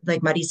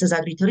Marisa's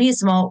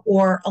Agriturismo,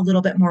 or a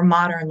little bit more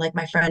modern like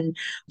my friend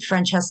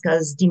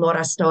Francesca's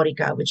Dimora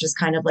Storica, which is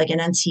kind of like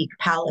an antique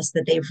palace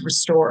that they've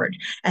restored,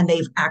 and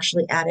they've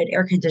actually added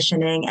air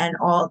conditioning and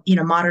all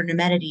modern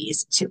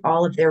amenities to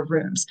all of their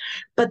rooms.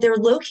 But they're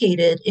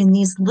located in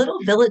these little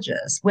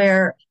villages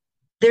where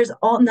there's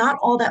not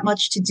all that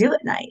much to do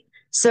at night.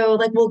 So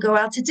like we'll go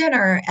out to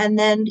dinner, and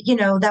then,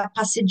 that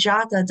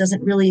passeggiata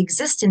doesn't really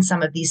exist in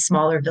some of these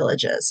smaller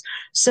villages.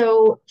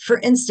 So for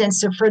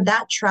instance, for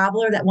that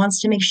traveler that wants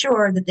to make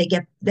sure that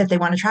they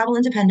want to travel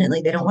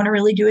independently, they don't want to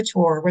really do a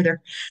tour where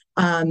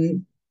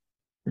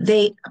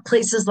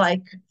places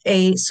like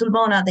a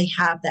Sulmona, they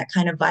have that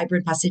kind of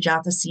vibrant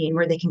passeggiata scene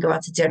where they can go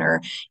out to dinner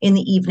in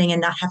the evening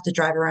and not have to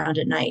drive around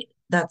at night.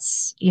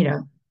 That's,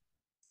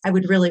 I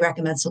would really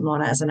recommend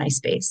Sulmona as a nice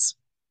base.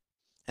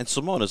 And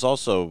Sulmona is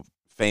also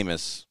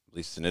famous, at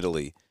least in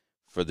Italy,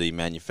 for the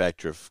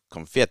manufacture of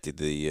confetti,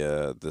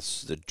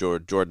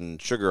 the Jordan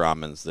sugar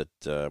almonds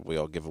that we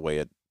all give away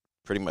at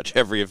pretty much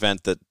every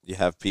event that you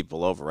have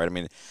people over, right? I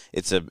mean,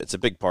 it's a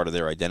big part of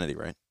their identity,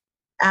 right?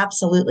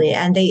 Absolutely.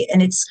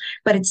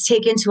 But it's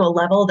taken to a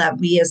level that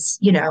we as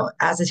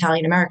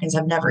Italian Americans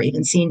have never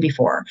even seen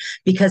before,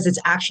 because it's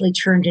actually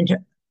turned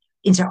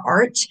into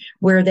art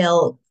where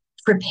they'll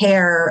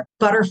prepare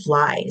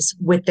butterflies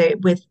with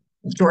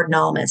Jordan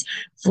almonds,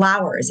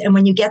 flowers. And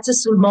when you get to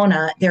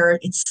Sulmona,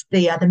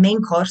 the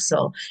main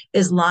corso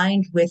is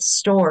lined with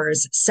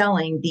stores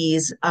selling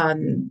these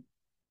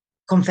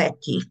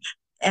confetti.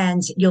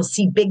 And you'll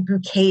see big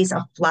bouquets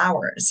of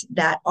flowers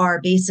that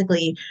are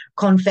basically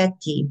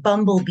confetti,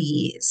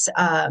 bumblebees,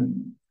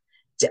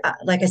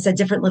 like I said,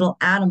 different little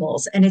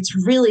animals. And it's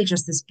really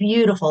just this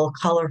beautiful,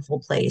 colorful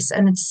place.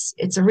 And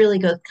it's a really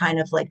good kind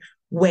of like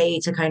way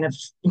to kind of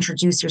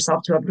introduce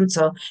yourself to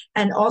Abruzzo.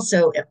 And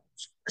also,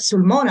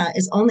 Sulmona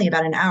is only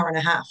about an hour and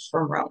a half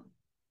from Rome.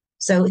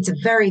 So it's a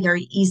very,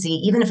 very easy,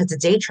 even if it's a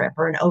day trip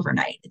or an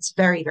overnight, it's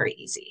very, very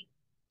easy.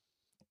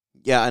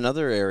 Yeah,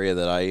 another area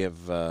that I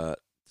have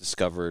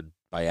discovered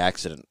by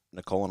accident,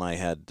 Nicole and I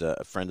had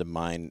a friend of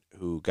mine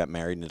who got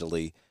married in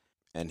Italy,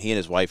 and he and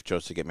his wife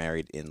chose to get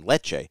married in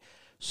Lecce.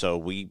 So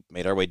we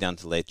made our way down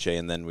to Lecce,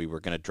 and then we were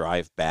going to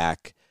drive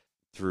back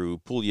through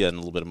Puglia and a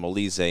little bit of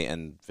Molise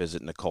and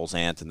visit Nicole's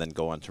aunt and then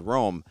go on to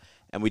Rome.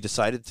 And we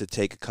decided to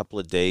take a couple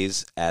of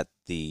days at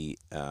the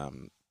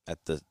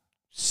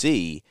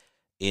sea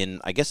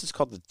in, I guess it's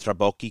called the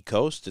Trabocchi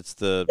Coast. It's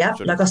the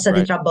La Costa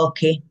di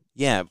Trabocchi.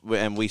 Yeah,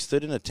 and we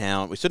stood in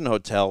a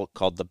hotel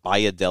called the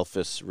Baia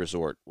Delphis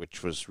Resort,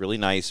 which was really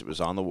nice. It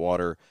was on the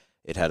water.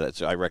 It had,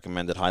 I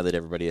recommend it highly to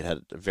everybody. It had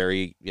a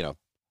very,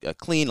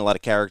 clean, a lot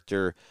of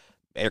character,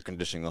 air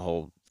conditioning, the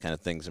whole kind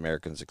of things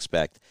Americans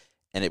expect.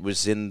 And it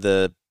was on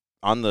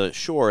the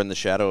shore in the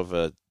shadow of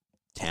a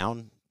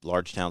town,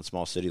 large town,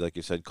 small city, like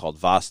you said, called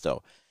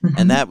Vasto. Mm-hmm.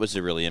 And that was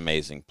a really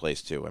amazing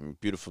place too. I mean,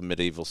 beautiful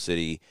medieval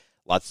city,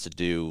 lots to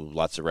do,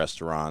 lots of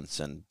restaurants,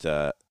 and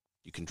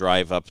you can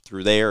drive up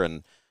through there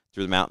and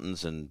through the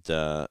mountains and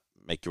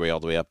make your way all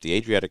the way up the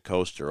Adriatic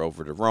coast or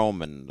over to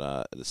Rome and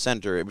the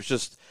center.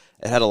 It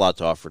had a lot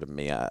to offer to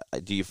me.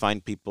 Do you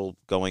find people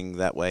going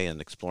that way and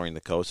exploring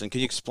the coast? And can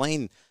you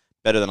explain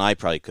better than I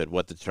probably could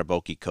what the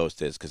Trabocchi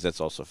coast is? Because that's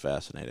also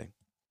fascinating.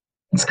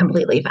 It's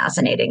completely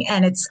fascinating.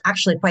 And it's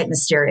actually quite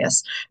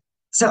mysterious.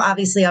 So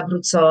obviously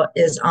Abruzzo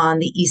is on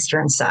the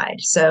eastern side.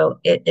 So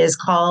it is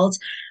called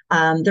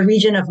the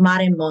region of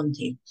Mare e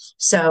Monti,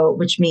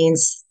 which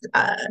means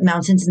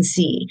mountains and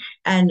sea.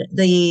 And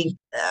the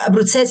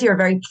Abruzzesi are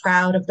very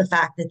proud of the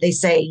fact that they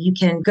say you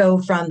can go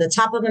from the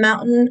top of a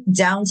mountain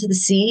down to the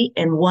sea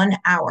in 1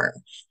 hour.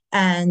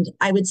 And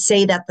I would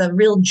say that the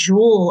real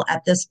jewel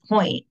at this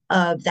point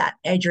of that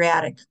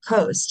Adriatic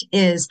coast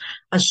is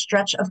a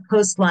stretch of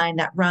coastline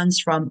that runs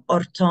from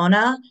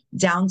Ortona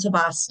down to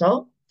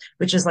Vasto,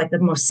 which is like the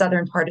most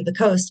southern part of the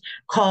coast,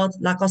 called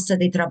La Costa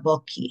dei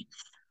Trabocchi.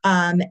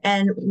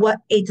 And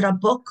what a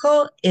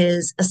trabocco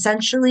is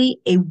essentially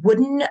a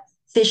wooden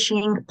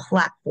fishing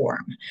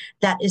platform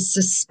that is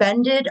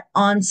suspended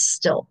on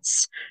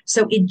stilts.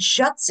 So it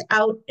juts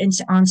out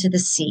onto the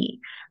sea.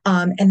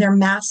 And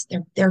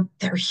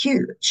they're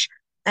huge,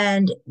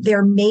 and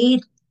they're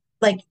made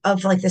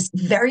of this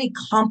very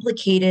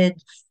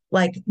complicated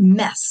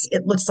mess.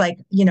 It looks like,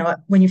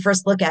 when you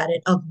first look at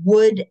it, of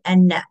wood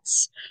and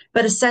nets.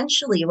 But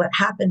essentially what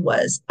happened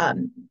was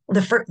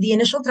the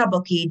initial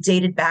trabocchi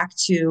dated back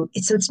to,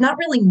 so it's not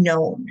really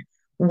known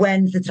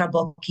when the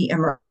trabocchi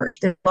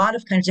emerged. There's a lot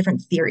of kind of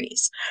different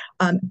theories.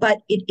 But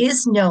it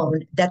is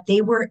known that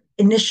they were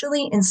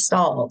initially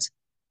installed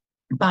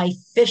by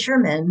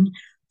fishermen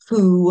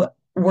who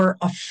were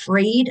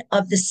afraid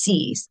of the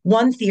seas.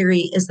 One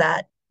theory is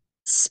that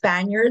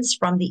Spaniards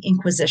from the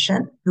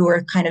Inquisition, who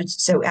were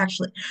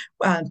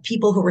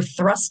people who were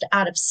thrust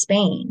out of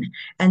Spain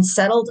and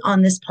settled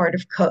on this part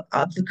of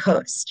the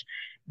coast,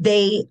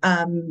 they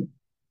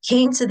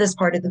came to this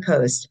part of the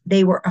coast.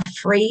 They were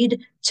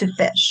afraid to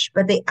fish,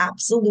 but they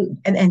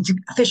and to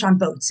fish on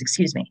boats,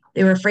 excuse me.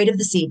 They were afraid of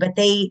the sea, but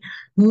they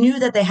knew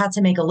that they had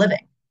to make a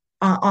living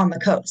on the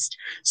coast.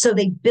 So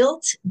they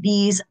built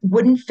these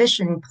wooden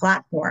fishing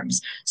platforms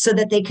so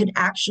that they could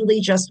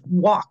actually just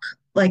walk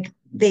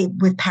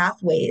with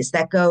pathways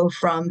that go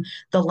from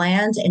the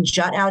land and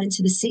jut out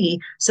into the sea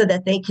so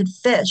that they could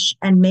fish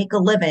and make a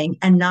living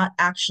and not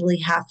actually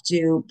have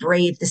to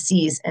brave the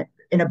seas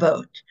in a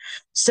boat.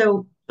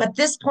 So at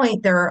this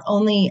point, there are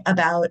only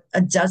about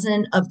a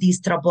dozen of these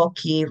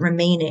trabocchi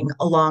remaining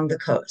along the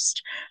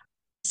coast.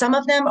 Some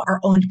of them are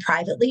owned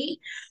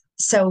privately.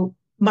 So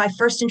my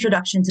first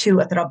introduction to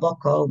a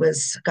trabocco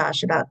was,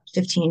 about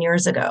 15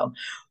 years ago.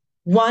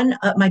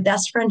 My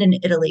best friend in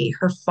Italy,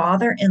 her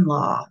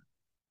father-in-law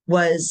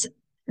was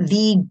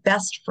the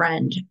best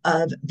friend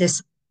of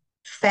this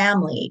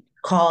family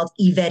called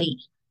Iveri,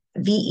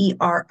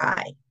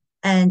 Veri.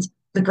 And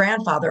the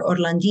grandfather,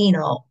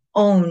 Orlandino,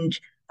 owned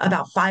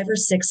about 5 or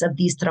 6 of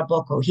these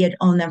trabocco. He had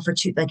owned them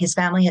his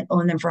family had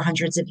owned them for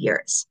hundreds of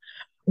years.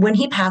 When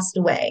he passed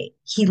away,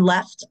 he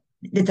left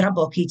the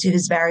trabocchi to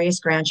his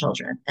various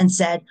grandchildren and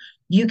said,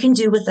 you can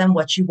do with them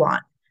what you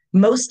want.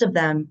 Most of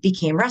them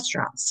became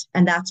restaurants.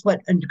 And that's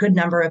what a good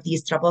number of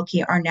these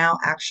trabocchi are now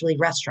actually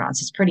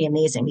restaurants. It's pretty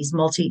amazing.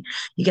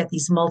 You get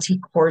these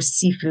multi-course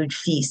seafood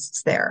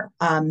feasts there.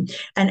 And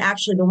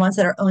actually the ones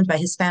that are owned by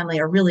his family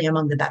are really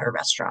among the better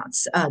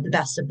restaurants, the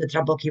best of the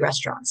trabocchi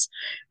restaurants.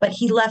 But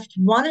he left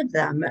one of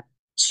them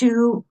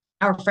to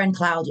our friend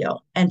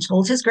Claudio and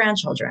told his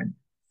grandchildren,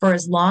 for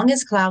as long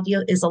as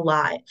Claudio is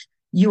alive,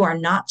 you are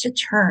not to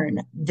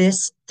turn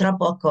this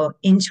trabocco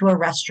into a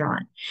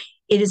restaurant.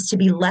 It is to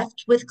be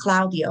left with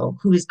Claudio,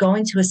 who is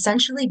going to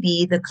essentially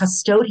be the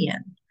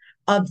custodian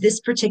of this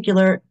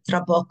particular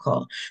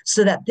trabocco,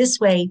 so that this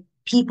way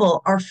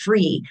people are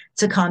free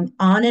to come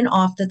on and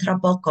off the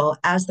trabocco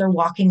as they're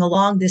walking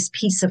along this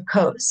piece of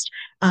coast.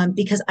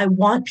 because I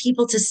want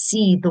people to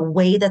see the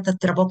way that the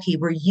trabocchi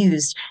were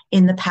used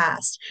in the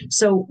past.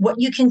 So what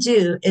you can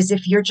do is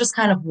if you're just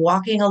kind of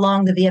walking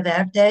along the Via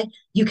Verde,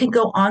 you can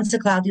go on to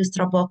Claudio's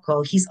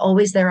Trabocco. He's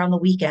always there on the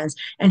weekends,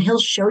 and he'll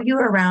show you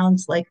around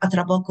like a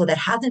Trabocco that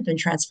hasn't been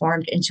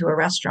transformed into a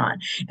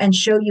restaurant and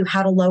show you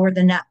how to lower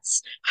the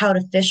nets, how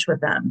to fish with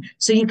them.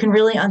 So you can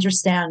really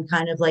understand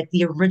kind of like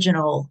the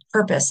original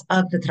purpose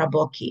of the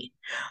Trabocchi.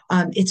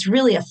 It's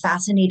really a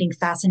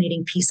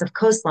fascinating piece of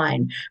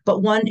coastline.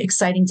 But one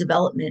exciting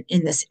development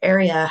in this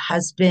area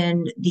has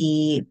been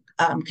the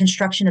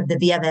construction of the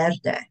Via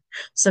Verde.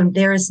 So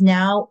there is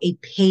now a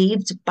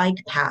paved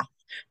bike path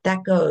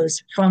that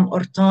goes from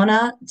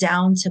Ortona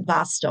down to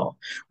Basto,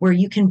 where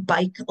you can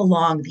bike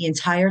along the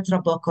entire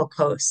Trabocco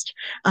coast.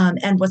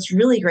 And what's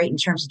really great in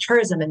terms of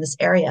tourism in this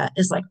area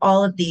is like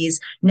all of these,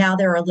 now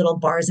there are little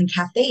bars and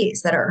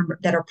cafes that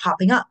are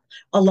popping up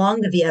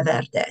along the Via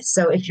Verde.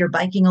 So if you're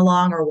biking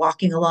along or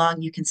walking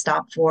along, you can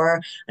stop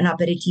for an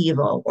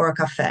aperitivo or a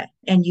cafe.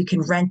 And you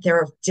can rent. There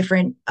are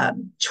different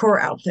tour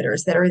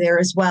outfitters that are there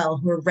as well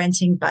who are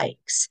renting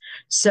bikes.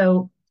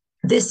 So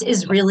this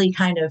is really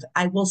kind of,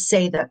 I will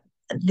say that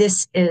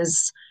this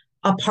is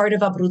a part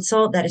of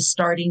Abruzzo that is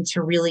starting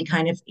to really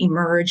kind of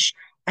emerge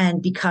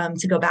and become,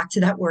 to go back to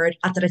that word,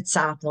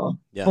 attrezzato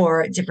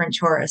for different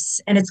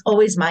tourists. And it's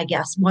always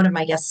one of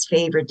my guests'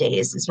 favorite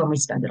days is when we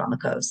spend it on the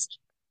coast.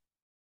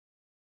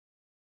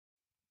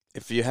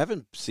 If you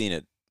haven't seen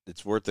it,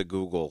 it's worth a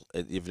Google.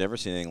 You've never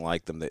seen anything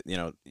like them. That,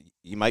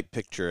 you might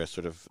picture a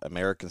sort of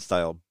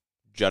American-style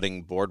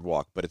jutting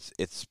boardwalk, but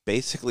it's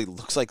basically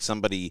looks like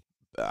somebody,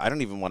 I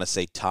don't even want to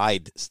say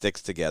tied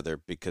sticks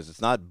together, because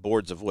it's not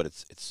boards of wood,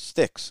 it's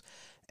sticks.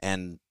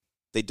 And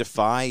they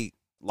defy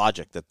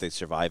logic that they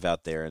survive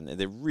out there, and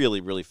they're really,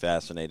 really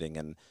fascinating.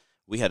 And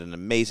we had an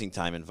amazing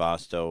time in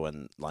Vasto,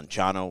 and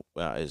Lanciano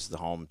is the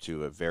home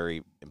to a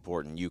very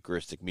important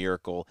Eucharistic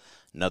miracle,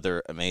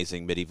 another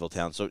amazing medieval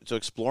town. So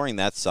exploring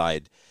that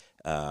side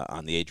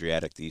on the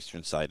Adriatic, the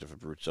eastern side of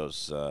Abruzzo,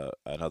 is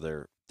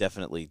another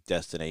definitely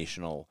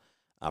destinational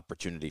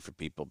opportunity for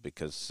people,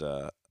 because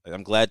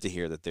I'm glad to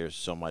hear that there's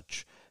so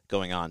much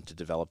going on to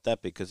develop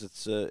that, because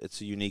it's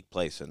a unique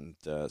place, and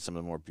some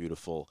of the more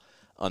beautiful,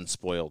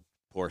 unspoiled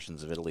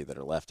portions of Italy that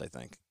are left, I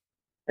think.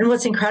 And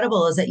what's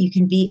incredible is that you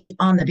can be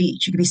on the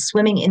beach, you can be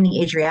swimming in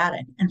the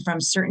Adriatic, and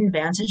from certain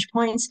vantage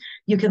points,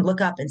 you can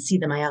look up and see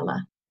the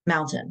Majella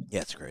mountain.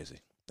 Yeah, it's crazy.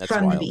 That's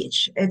from wild. The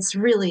beach. It's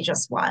really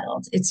just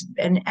wild.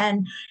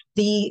 And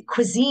the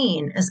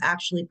cuisine is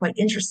actually quite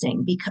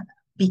interesting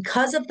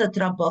because of the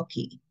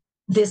trabocchi.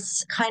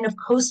 This kind of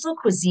coastal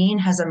cuisine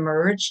has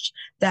emerged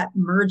that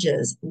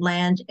merges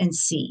land and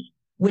sea,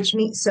 which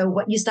means, so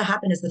what used to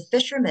happen is the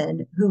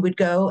fishermen who would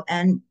go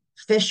and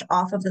fish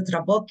off of the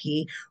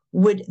trabocchi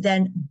would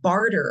then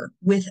barter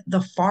with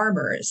the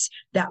farmers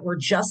that were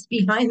just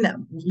behind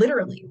them,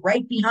 literally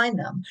right behind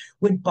them,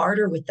 would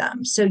barter with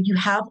them. So you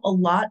have a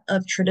lot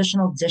of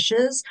traditional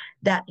dishes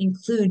that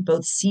include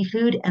both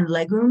seafood and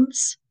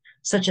legumes,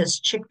 such as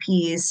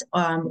chickpeas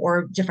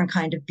or different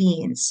kind of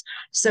beans.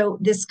 So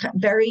this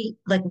very,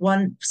 like,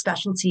 one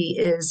specialty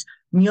is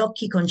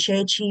gnocchi con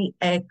ceci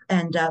and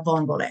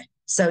vongole.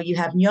 So you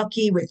have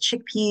gnocchi with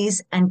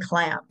chickpeas and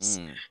clams.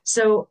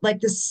 So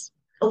like this,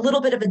 a little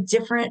bit of a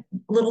different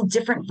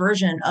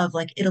version of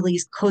like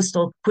Italy's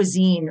coastal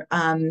cuisine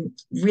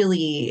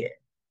really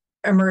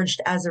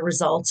emerged as a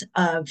result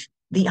of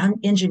the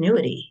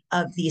ingenuity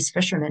of these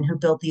fishermen who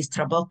built these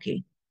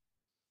trabocchi.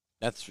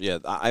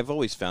 I've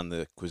always found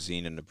the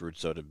cuisine in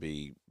Abruzzo to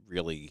be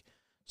really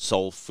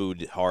soul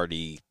food,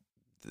 hearty,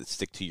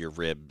 stick to your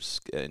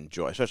ribs,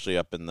 enjoy, especially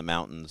up in the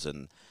mountains.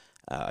 And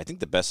I think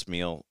the best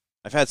meal,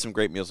 I've had some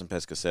great meals in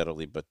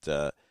Pescasseroli,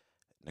 but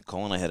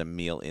Nicole and I had a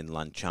meal in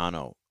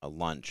Lanciano, a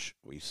lunch.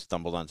 We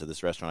stumbled onto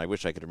this restaurant. I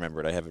wish I could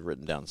remember it. I have it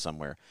written down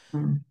somewhere.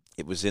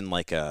 It was in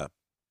like kind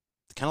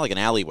of like an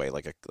alleyway,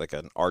 like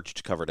an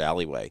arched covered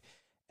alleyway.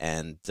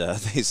 And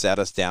they sat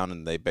us down,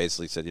 and they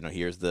basically said,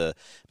 here's the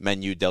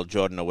menu del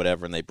giorno,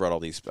 whatever. And they brought all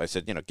these. I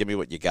said, give me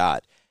what you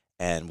got.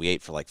 And we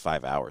ate for like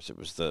 5 hours. It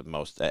was the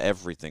most,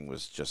 everything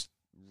was just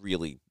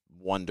really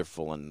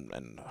wonderful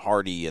and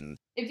hearty. And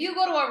if you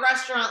go to a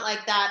restaurant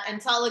like that and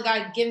tell the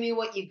guy, give me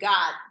what you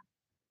got,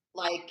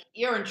 like,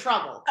 you're in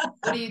trouble.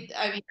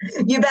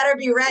 You better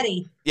be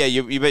ready. Yeah,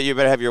 you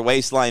better have your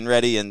waistline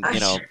ready and,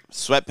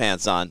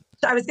 sweatpants on.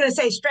 I was going to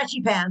say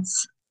stretchy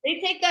pants. They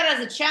take that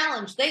as a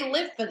challenge. They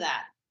live for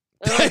that.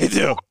 They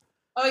do.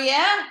 Oh,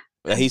 yeah?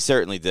 Well, he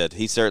certainly did.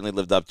 He certainly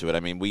lived up to it. I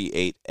mean, we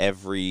ate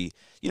every,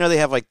 they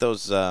have like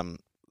those,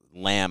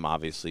 lamb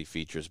obviously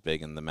features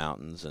big in the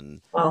mountains,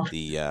 and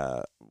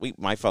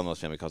my father-in-law's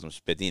family calls them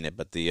spedine,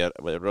 but the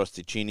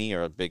rosticini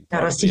are a big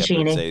part of the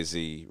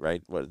Abruzzese,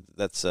 right?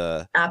 That's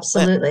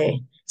absolutely.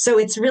 Lamb. So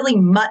it's really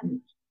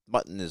mutton.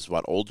 Mutton is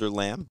what, older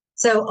lamb?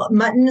 So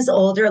mutton is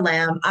older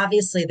lamb.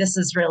 Obviously, this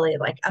is really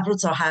like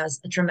Abruzzo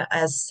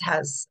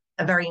has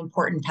a very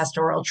important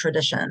pastoral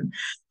tradition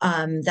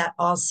that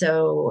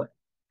also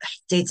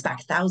dates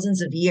back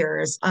thousands of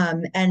years.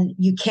 And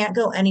you can't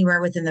go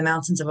anywhere within the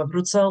mountains of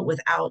Abruzzo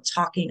without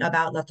talking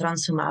about La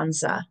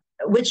Transumanza.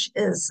 which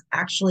is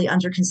actually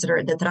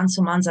the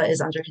transumanza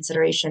is under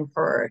consideration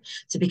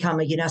to become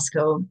a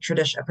UNESCO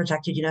tradition, a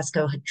protected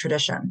UNESCO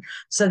tradition.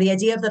 So the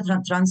idea of the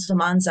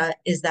transumanza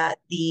is that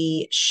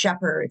the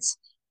shepherds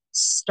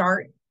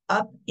start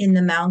up in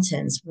the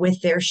mountains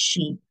with their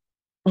sheep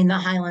in the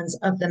highlands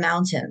of the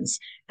mountains,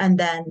 and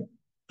then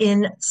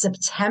in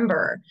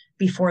September,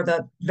 before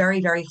the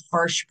very, very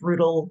harsh,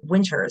 brutal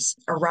winters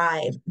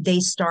arrive, they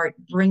start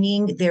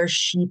bringing their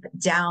sheep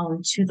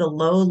down to the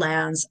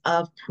lowlands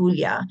of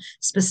Puglia,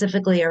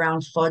 specifically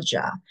around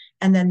Foggia.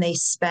 And then they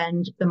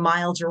spend the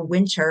milder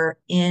winter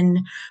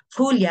in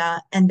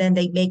Puglia, and then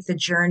they make the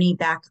journey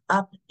back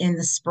up in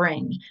the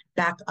spring,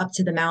 back up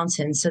to the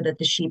mountains, so that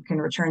the sheep can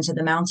return to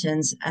the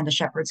mountains and the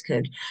shepherds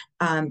could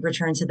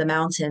return to the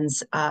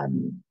mountains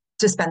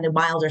to spend the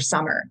milder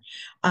summer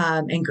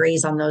and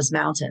graze on those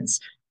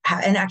mountains.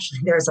 And actually,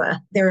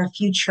 there are a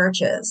few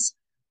churches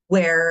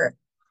where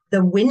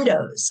the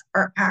windows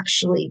are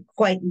actually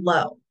quite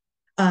low.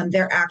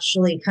 They're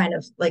actually kind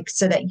of like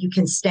so that you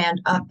can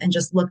stand up and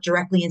just look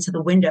directly into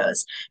the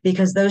windows,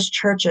 because those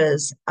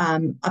churches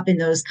up in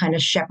those kind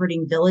of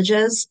shepherding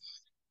villages,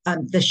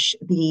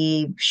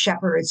 the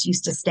shepherds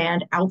used to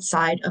stand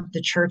outside of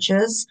the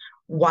churches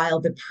while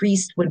the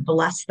priest would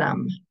bless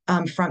them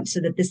so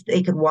that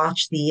they could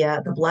watch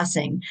the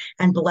blessing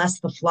and bless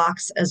the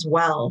flocks as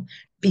well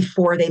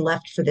before they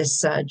left for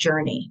this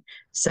journey.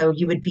 So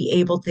they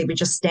would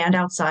just stand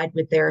outside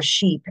with their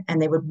sheep and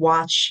they would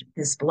watch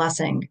this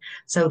blessing.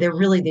 So they're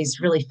really these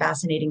really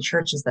fascinating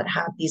churches that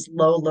have these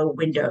low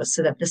windows,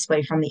 so that this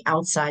way from the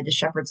outside, the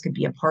shepherds could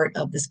be a part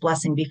of this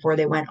blessing before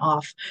they went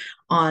off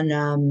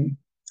on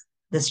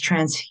this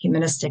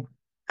transhumanistic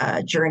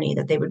journey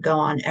that they would go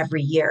on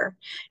every year.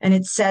 And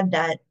it's said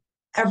that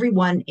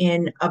everyone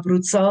in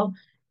Abruzzo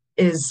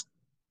is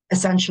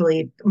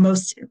essentially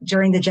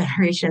during the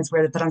generations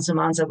where the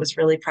transumanza was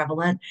really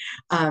prevalent,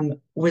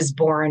 was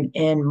born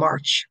in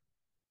March.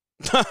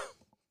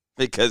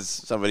 Because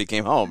somebody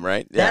came home,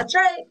 right? Yeah. That's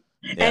right.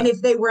 Yeah. And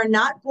if they were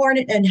not born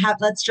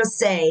let's just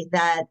say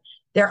that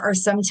there are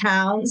some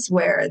towns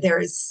where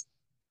there's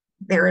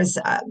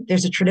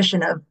a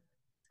tradition of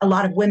a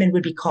lot of women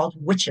would be called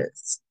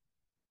witches,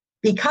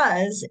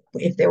 because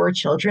if there were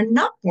children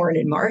not born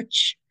in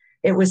March,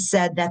 it was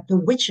said that the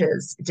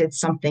witches did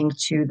something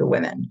to the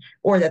women,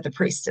 or that the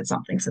priests did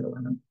something to the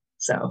women.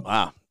 So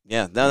wow,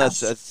 yeah, no, yes.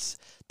 that's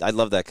I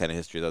love that kind of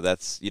history though.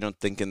 You don't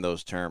think in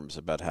those terms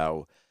about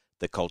how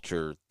the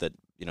culture that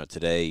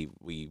today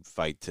we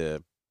fight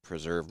to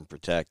preserve and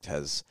protect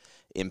has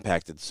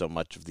impacted so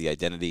much of the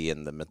identity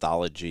and the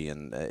mythology,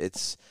 and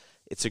it's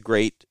a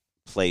great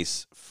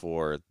place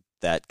for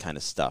that kind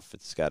of stuff.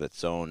 It's got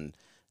its own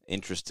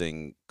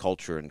interesting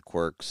culture and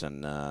quirks,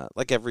 and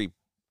like every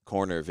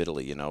corner of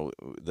Italy,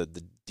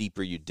 the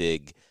deeper you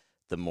dig,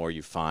 the more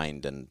you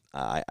find. And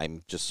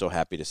I'm just so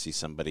happy to see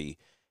somebody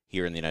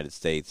here in the United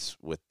States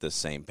with the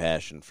same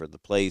passion for the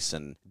place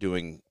and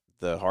doing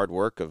the hard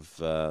work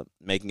of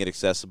making it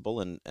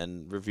accessible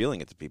and revealing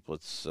it to people.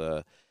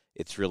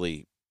 It's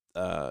really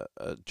a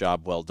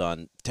job well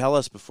done. Tell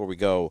us before we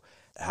go,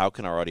 how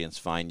can our audience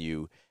find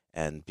you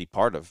and be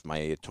part of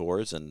Majella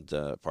Tours and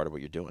part of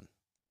what you're doing?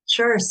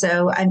 Sure.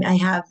 So I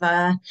have,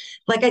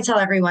 like I tell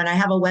everyone, I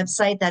have a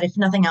website that, if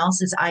nothing else,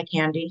 is eye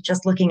candy,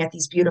 just looking at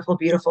these beautiful,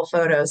 beautiful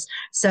photos.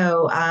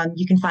 So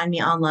you can find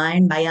me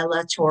online,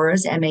 Majella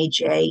Tours,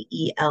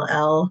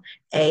 Majella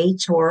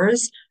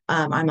Tours.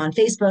 I'm on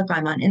Facebook.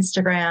 I'm on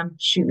Instagram.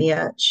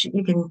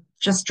 You can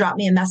just drop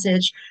me a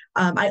message.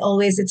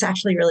 It's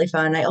actually really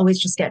fun. I always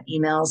just get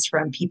emails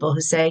from people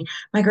who say,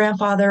 my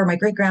grandfather or my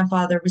great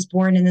grandfather was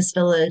born in this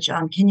village.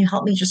 Can you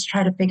help me just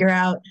try to figure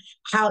out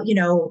how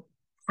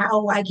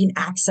I can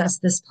access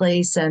this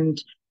place? And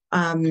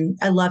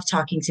I love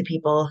talking to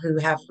people who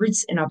have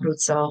roots in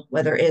Abruzzo,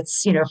 whether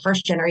it's,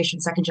 first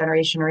generation, second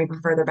generation, or even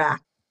further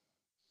back.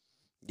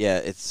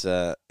 Yeah, there's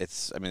a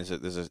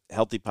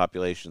healthy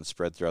population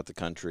spread throughout the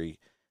country.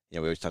 We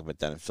always talk about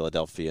down in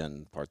Philadelphia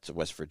and parts of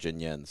West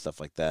Virginia and stuff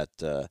like that.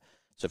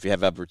 So if you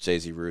have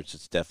Abruzzese roots,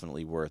 it's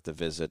definitely worth a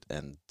visit.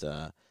 And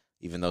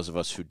even those of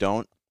us who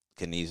don't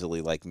can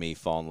easily, like me,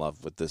 fall in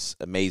love with this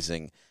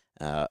amazing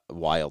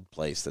wild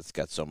place that's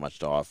got so much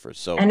to offer.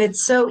 And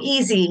it's so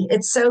easy.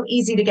 It's so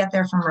easy to get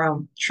there from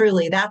Rome.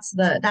 Truly,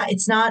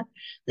 it's not,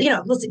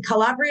 listen,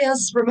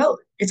 Calabria's remote.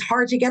 It's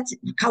hard to get to.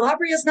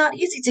 Calabria is not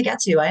easy to get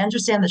to. I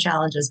understand the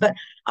challenges, but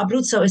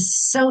Abruzzo is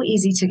so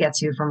easy to get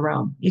to from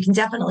Rome. You can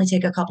definitely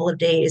take a couple of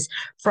days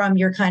from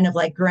your kind of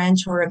like grand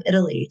tour of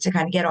Italy to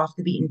kind of get off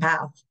the beaten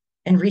path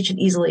and reach it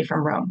easily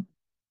from Rome.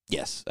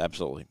 Yes,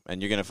 absolutely.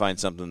 And you're going to find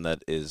something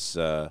that is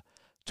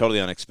totally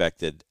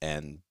unexpected,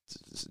 and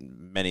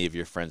many of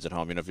your friends at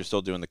home, if you're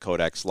still doing the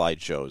Kodak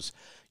slideshows,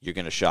 you're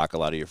going to shock a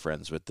lot of your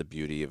friends with the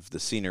beauty of the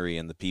scenery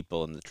and the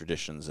people and the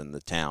traditions and the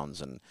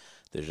towns. And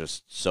there's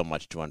just so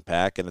much to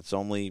unpack, and it's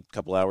only a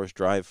couple hours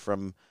drive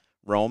from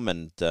Rome,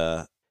 and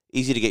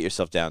easy to get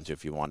yourself down to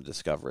if you want to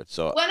discover it.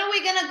 So when are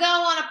we going to go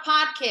on a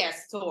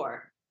podcast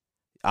tour?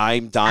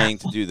 I'm dying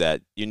to do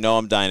that.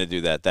 I'm dying to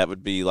do that. That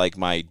would be like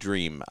my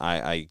dream.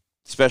 I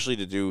especially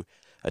to do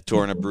a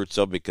tour in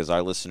Abruzzo because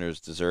our listeners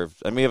deserve.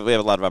 I mean, we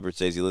have a lot of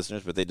Abruzzese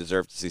listeners, but they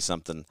deserve to see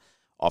something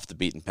off the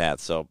beaten path.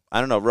 So I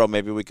don't know, Ro,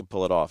 maybe we could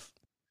pull it off.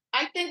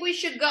 I think we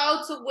should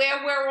go to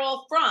where we're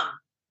all from,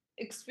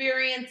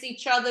 experience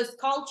each other's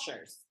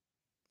cultures.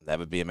 That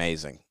would be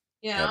amazing.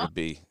 You know? That would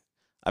be.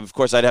 Of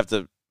course, I'd have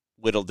to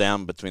whittle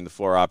down between the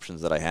 4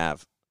 options that I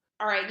have.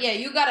 All right, yeah,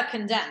 you got to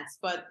condense,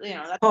 but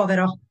that's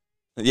Povero.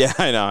 Yeah,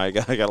 I know. I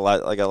got a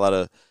lot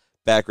of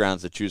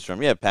backgrounds to choose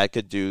from. Yeah, Pat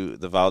could do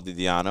the Val di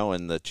Diano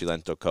and the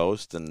Cilento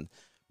coast, and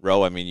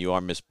Ro, I mean, you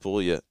are Miss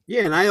Puglia.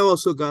 Yeah, and I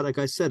also got, like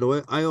I said,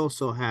 I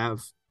also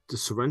have the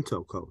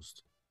Sorrento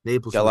coast,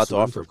 Naples. Got a lot to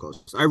Sorrento offer.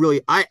 Coast.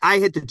 I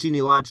hit the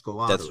genealogical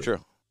lottery. That's true.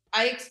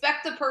 I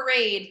expect a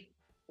parade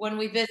when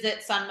we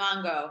visit San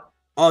Mango.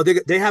 Oh,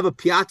 they have a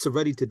piazza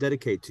ready to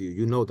dedicate to you.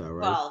 You know that,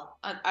 right? Well,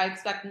 I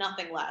expect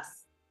nothing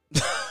less.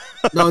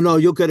 No,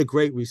 you'll get a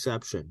great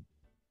reception.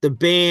 The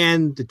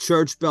band, the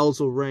church bells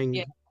will ring.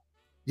 Yeah.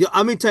 Yeah,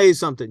 let me tell you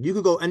something. You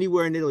could go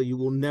anywhere in Italy. You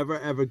will never,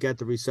 ever get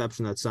the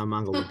reception that San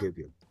Mango will give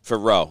you. For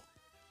Ro.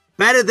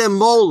 Better than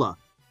Mola.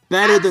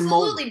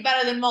 Absolutely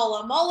better than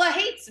Mola. Mola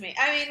hates me.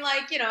 I mean,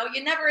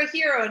 you're never a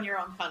hero in your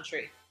own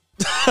country.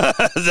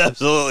 That's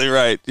absolutely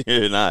right.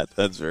 You're not.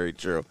 That's very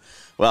true.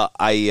 Well,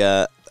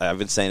 I've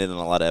been saying it in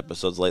a lot of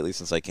episodes lately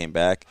since I came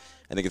back.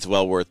 I think it's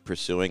well worth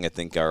pursuing. I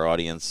think our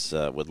audience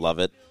would love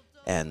it.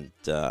 And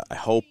I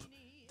hope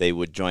they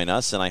would join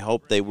us, and I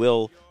hope they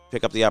will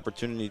pick up the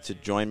opportunity to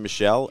join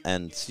Michelle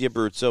and see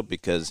Abruzzo,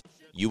 because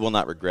you will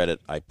not regret it.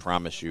 I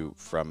promise you,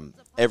 from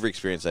every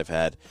experience I've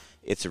had,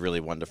 it's a really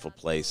wonderful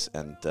place,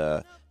 and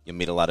you'll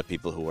meet a lot of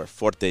people who are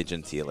forte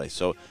gentile.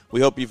 So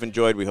we hope you've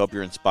enjoyed. We hope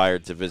you're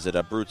inspired to visit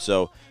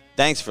Abruzzo.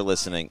 Thanks for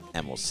listening,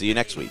 and we'll see you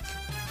next week.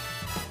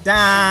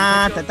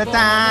 Da, da, da, da.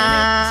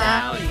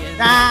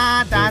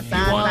 Da, da, da, if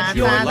you want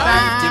your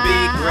life to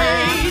be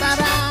great,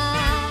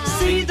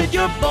 see that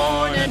you're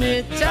born an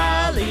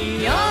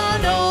Italiano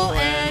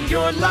and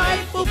your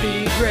life will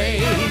be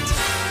great.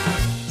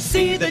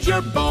 See that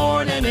you're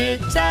born an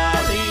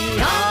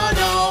Italiano.